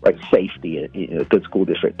 right? Safety, a good school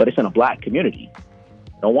district, but it's in a black community.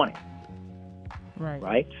 Don't want it.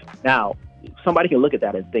 Right. Now, somebody can look at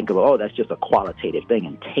that and think of, that's just a qualitative thing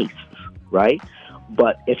in tastes, right?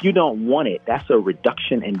 But if you don't want it, that's a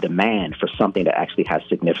reduction in demand for something that actually has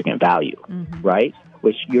significant value, right?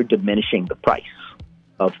 Which you're diminishing the price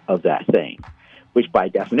of that thing, which by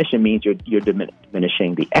definition means you're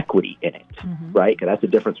diminishing the equity in it, right? Because that's the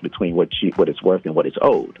difference between what it's worth and what it's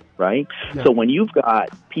owed, right? Yeah. So when you've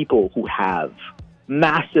got people who have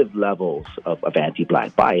massive levels of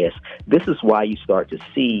anti-black bias, this is why you start to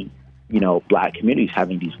see, black communities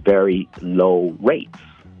having these very low rates,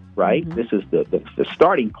 right? This is the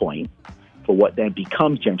starting point for what then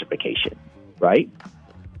becomes gentrification, right?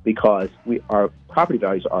 Because our property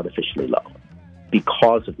values are artificially low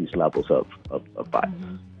because of these levels of bias.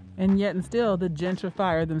 And yet and still, the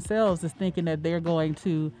gentrifier themselves is thinking that they're going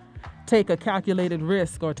to take a calculated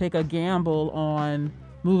risk or take a gamble on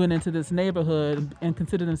moving into this neighborhood and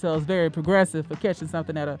consider themselves very progressive for catching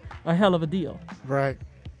something at a hell of a deal. Right.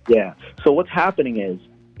 Yeah. So what's happening is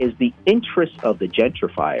the interest of the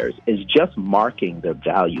gentrifiers is just marking the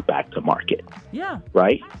value back to market. Yeah.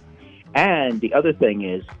 Right? And the other thing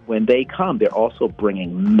is when they come, they're also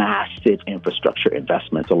bringing massive infrastructure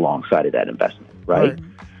investments alongside of that investment, right?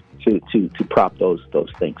 To prop those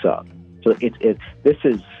things up. So this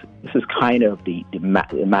is kind of the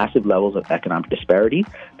massive levels of economic disparity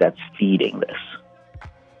that's feeding this.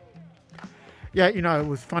 Yeah, it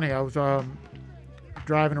was funny. I was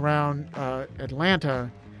driving around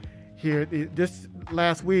Atlanta here this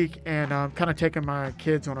last week and kind of taking my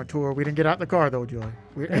kids on a tour. We didn't get out in the car though, Joy.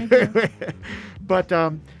 But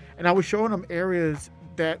and I was showing them areas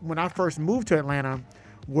that when I first moved to Atlanta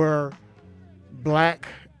were black,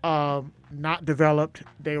 not developed.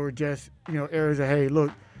 They were just areas of, hey,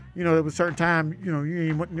 look, there was a certain time you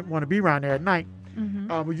didn't want to be around there at night.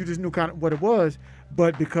 But you just knew kind of what it was.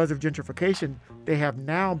 But because of gentrification, they have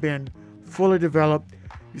now been fully developed.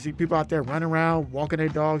 You see people out there running around, walking their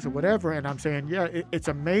dogs or whatever. And I'm saying, yeah, it's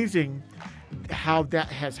amazing how that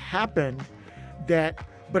has happened.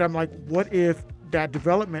 But I'm like, what if that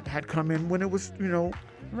development had come in when it was,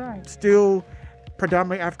 still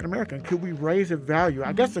predominantly African American? Could we raise the value?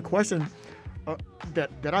 I guess the question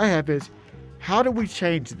that I have is, how do we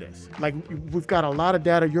change this? Like, we've got a lot of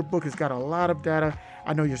data. Your book has got a lot of data.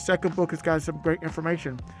 I know your second book has got some great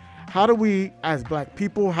information. How do we, as black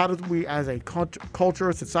people, how do we, as a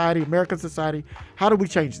culture, society, American society, how do we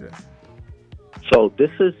change this? So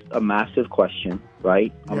this is a massive question,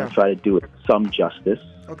 right? I'm going to try to do it some justice.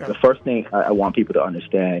 Okay. The first thing I want people to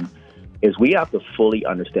understand is we have to fully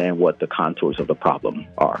understand what the contours of the problem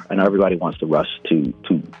are. And everybody wants to rush to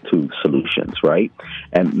solutions, right?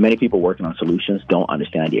 And many people working on solutions don't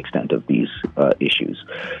understand the extent of these issues.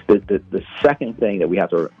 The second thing that we have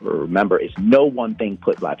to remember is no one thing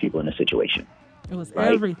put Black people in this situation. It was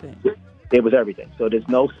right? everything. It was everything. So there's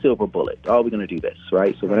no silver bullet. Oh, we're going to do this,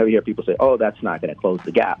 right? So whenever you hear people say, oh, that's not going to close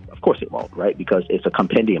the gap, of course it won't, right? Because it's a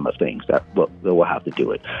compendium of things that will have to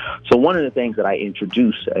do it. So one of the things that I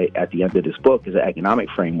introduce at the end of this book is an economic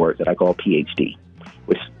framework that I call PhD,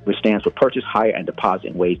 which stands for Purchase, Hire, and Deposit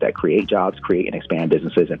in ways that create jobs, create and expand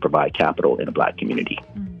businesses, and provide capital in a Black community,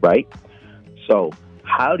 right? So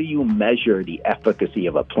how do you measure the efficacy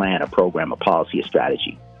of a plan, a program, a policy, a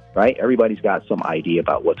strategy, right? Everybody's got some idea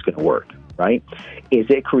about what's going to work. Right? Is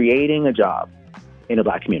it creating a job in a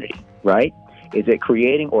Black community, right? Is it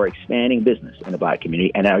creating or expanding business in the Black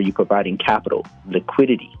community? And are you providing capital,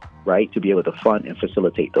 liquidity, right, to be able to fund and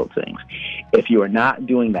facilitate those things? If you are not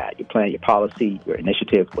doing that, your plan, your policy, your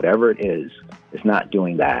initiative, whatever it is not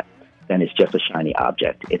doing that, then it's just a shiny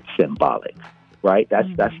object. It's symbolic, right? That's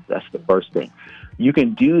the first thing. You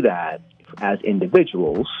can do that as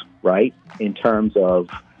individuals, right, in terms of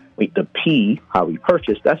the P, how we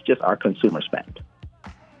purchase, that's just our consumer spend.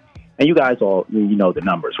 And you guys all, you know the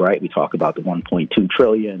numbers, right? We talk about the 1.2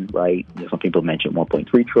 trillion, right? Some people mention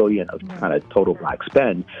 1.3 trillion of kind of total Black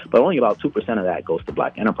spend, but only about 2% of that goes to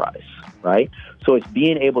Black enterprise, right? So it's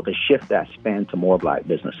being able to shift that spend to more Black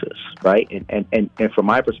businesses, right? And from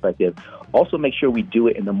my perspective, also make sure we do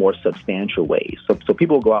it in the more substantial ways. So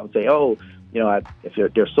people will go out and say, oh, you know, if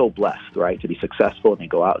they're so blessed, right, to be successful, and they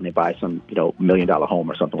go out and they buy some, you know, $1 million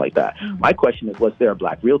home or something like that. My question is, was there a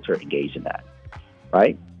Black realtor engaged in that,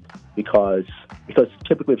 right? Because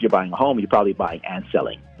typically if you're buying a home, you're probably buying and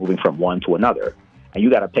selling, moving from one to another, and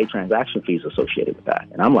you got to pay transaction fees associated with that.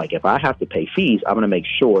 And I'm like, if I have to pay fees, I'm going to make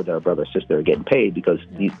sure that our brother or sister are getting paid, because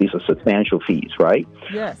these are substantial fees, right?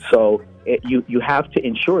 Yes. So you have to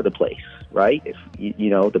insure the place. Right? If you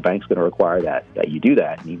know the bank's going to require that you do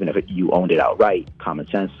that, and even if you owned it outright, common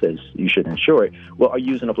sense says you should insure it. Well, are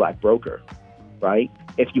you using a Black broker? Right?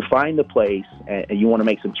 If you find the place and you want to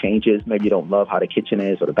make some changes, maybe you don't love how the kitchen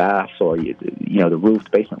is or the baths or you know the roof,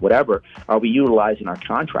 the basement, whatever. Are we utilizing our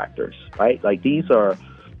contractors? Right? Like these are,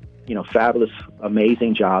 you know, fabulous,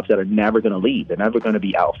 amazing jobs that are never going to leave. They're never going to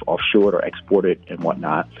be offshored or exported and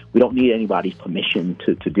whatnot. We don't need anybody's permission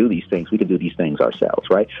to do these things. We can do these things ourselves,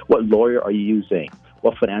 right? What lawyer are you using?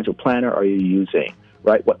 What financial planner are you using,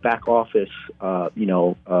 right? What back office,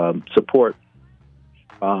 support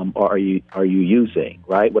are you using,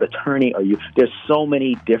 right? What attorney are you? There's so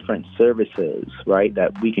many different services, right,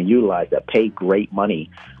 that we can utilize that pay great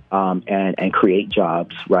money. And create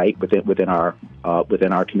jobs, right, within our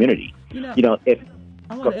community. I want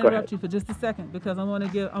to interrupt you for just a second, because I want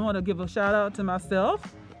to give a shout out to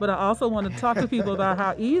myself, but I also want to talk to people about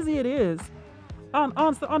how easy it is on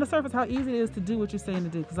the surface, how easy it is to do what you're saying to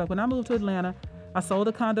do. Because like when I moved to Atlanta, I sold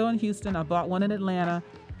a condo in Houston. I bought one in Atlanta.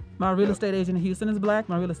 My real estate agent in Houston is Black.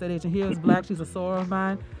 My real estate agent here is Black. She's a soror of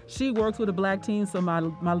mine. She works with a Black team, so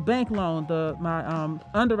my bank loan, my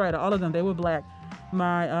underwriter, all of them, they were Black.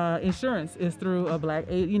 My insurance is through a Black,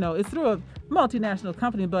 it's through a multinational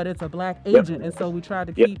company, but it's a Black agent. And so we try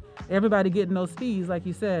to keep everybody getting those fees, like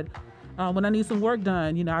you said. When I need some work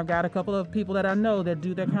done, you know, I've got a couple of people that I know that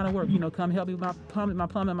do that kind of work, you know, come help me with my plumbing,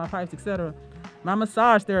 my pipes, etc. My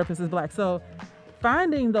massage therapist is Black. So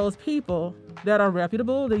finding those people that are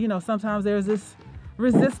reputable, that, you know, sometimes there's this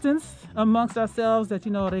resistance amongst ourselves that,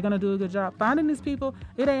 you know, they're going to do a good job. Finding these people,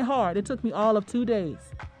 it ain't hard. It took me all of 2 days.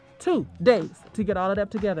 2 days to get all of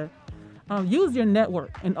that together. Use your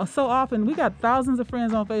network. And so often we got thousands of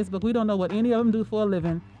friends on Facebook. We don't know what any of them do for a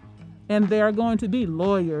living. And they are going to be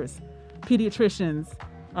lawyers, pediatricians,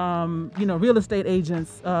 real estate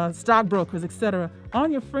agents, stockbrokers, etc.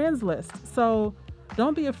 on your friends list. So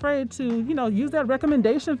don't be afraid to, use that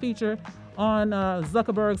recommendation feature on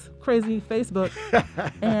Zuckerberg's crazy Facebook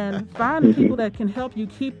and find people that can help you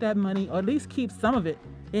keep that money, or at least keep some of it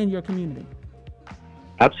in your community.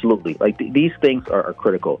 Absolutely. Like these things are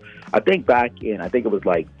critical. I think back in, it was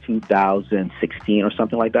like 2016 or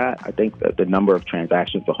something like that. I think that the number of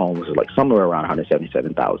transactions for homes was like somewhere around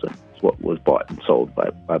 177,000 what was bought and sold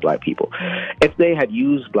by Black people. If they had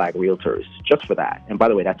used Black realtors just for that, and by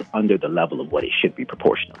the way, that's under the level of what it should be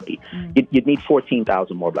proportionally, you'd need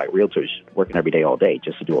 14,000 more Black realtors working every day, all day,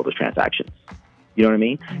 just to do all those transactions. You know what I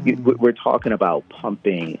mean? We're talking about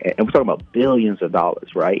pumping, and we're talking about billions of dollars,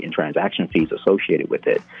 right, in transaction fees associated with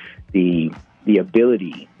it. The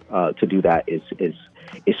ability to do that is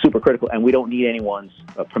super critical, and we don't need anyone's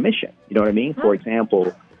permission. You know what I mean? For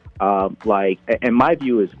example, And my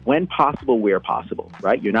view is, when possible, where possible,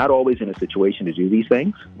 right? You're not always in a situation to do these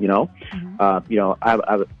things, you know. I have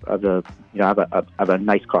a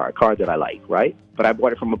nice car, a car that I like, right? But I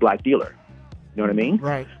bought it from a black dealer. You know what I mean?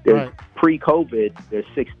 Right. Pre-COVID, there's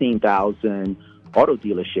 16,000 auto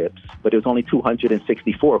dealerships, but there's only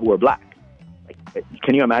 264 who are black.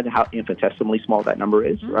 Can you imagine how infinitesimally small that number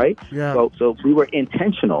is, right? Yeah. So we were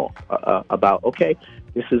intentional about, okay,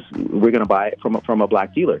 we're going to buy it from a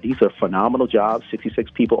black dealer. These are phenomenal jobs.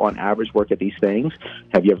 66 people on average work at these things.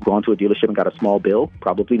 Have you ever gone to a dealership and got a small bill?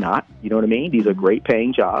 Probably not. You know what I mean? These are great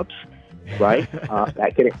paying jobs, right?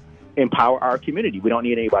 That could empower our community. We don't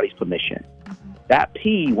need anybody's permission. That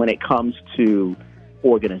P, when it comes to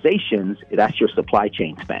organizations, that's your supply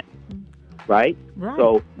chain spend, right?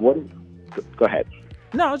 So go ahead.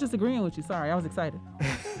 No, I was just agreeing with you. Sorry, I was excited.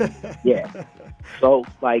 Yeah. So,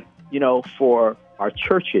 for our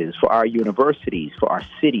churches, for our universities, for our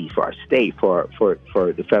cities, for our state, for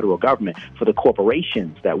the federal government, for the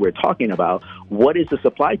corporations that we're talking about, what is the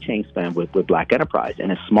supply chain spend with black enterprise?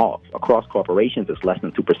 And it's small. Across corporations, it's less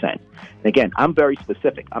than 2%. And again, I'm very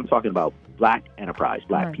specific. I'm talking about black enterprise,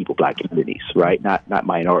 black people, black communities, right? Not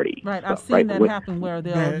minority. Right. I've seen that happen where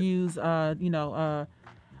they'll use,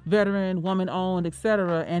 veteran, woman-owned, et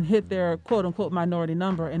cetera, and hit their quote-unquote minority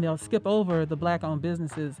number, and they'll skip over the black-owned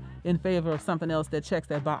businesses in favor of something else that checks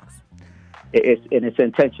that box. It's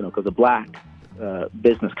intentional, because the black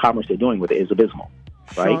business commerce they're doing with it is abysmal,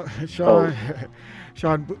 right?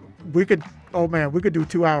 Sean, we could do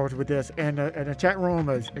 2 hours with this, and the chat room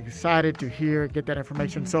is excited to get that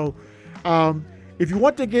information. So if you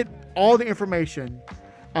want to get all the information,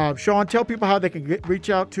 Sean, tell people how they can reach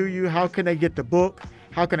out to you. How can they get the book?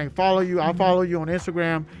 How can they follow you? I'll follow you on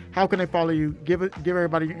Instagram. How can they follow you? Give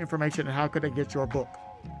everybody your information, and how can they get your book?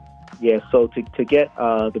 Yeah, so to get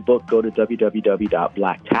the book, go to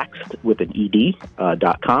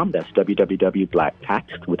www.blacktaxed.com. That's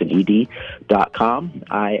www.blacktaxed.com.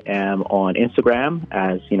 I am on Instagram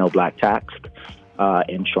as, Black Taxed,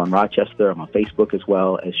 and Sean Rochester. I'm on Facebook as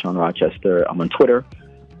well as Sean Rochester. I'm on Twitter.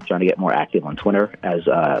 Trying to get more active on Twitter as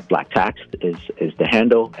Black Taxed is the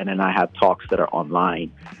handle, and then I have talks that are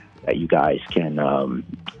online that you guys can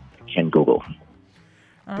Google.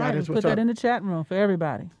 All right, we'll put that in the chat room for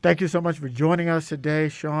everybody. Thank you so much for joining us today,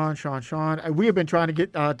 Sean. We have been trying to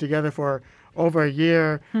get together for over a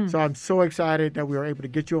year, so I'm so excited that we were able to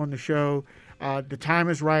get you on the show. The time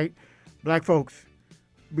is right. Black folks,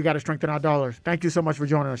 we got to strengthen our dollars. Thank you so much for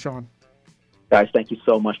joining us, Sean. Guys, thank you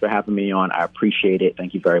so much for having me on. I appreciate it.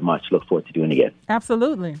 Thank you very much. Look forward to doing it again.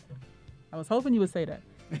 Absolutely. I was hoping you would say that.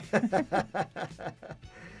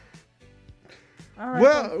 All right,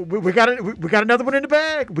 well, we got another one in the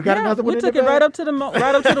bag. We took it right up to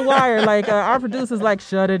the wire. Like our producer's like,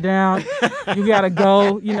 shut it down. You gotta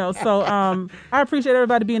go. So I appreciate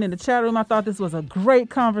everybody being in the chat room. I thought this was a great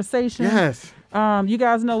conversation. Yes. You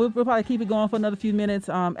guys know we'll probably keep it going for another few minutes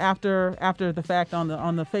after the fact on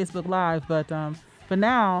the Facebook Live. But for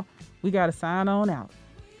now, we got to sign on out.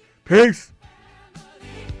 Peace.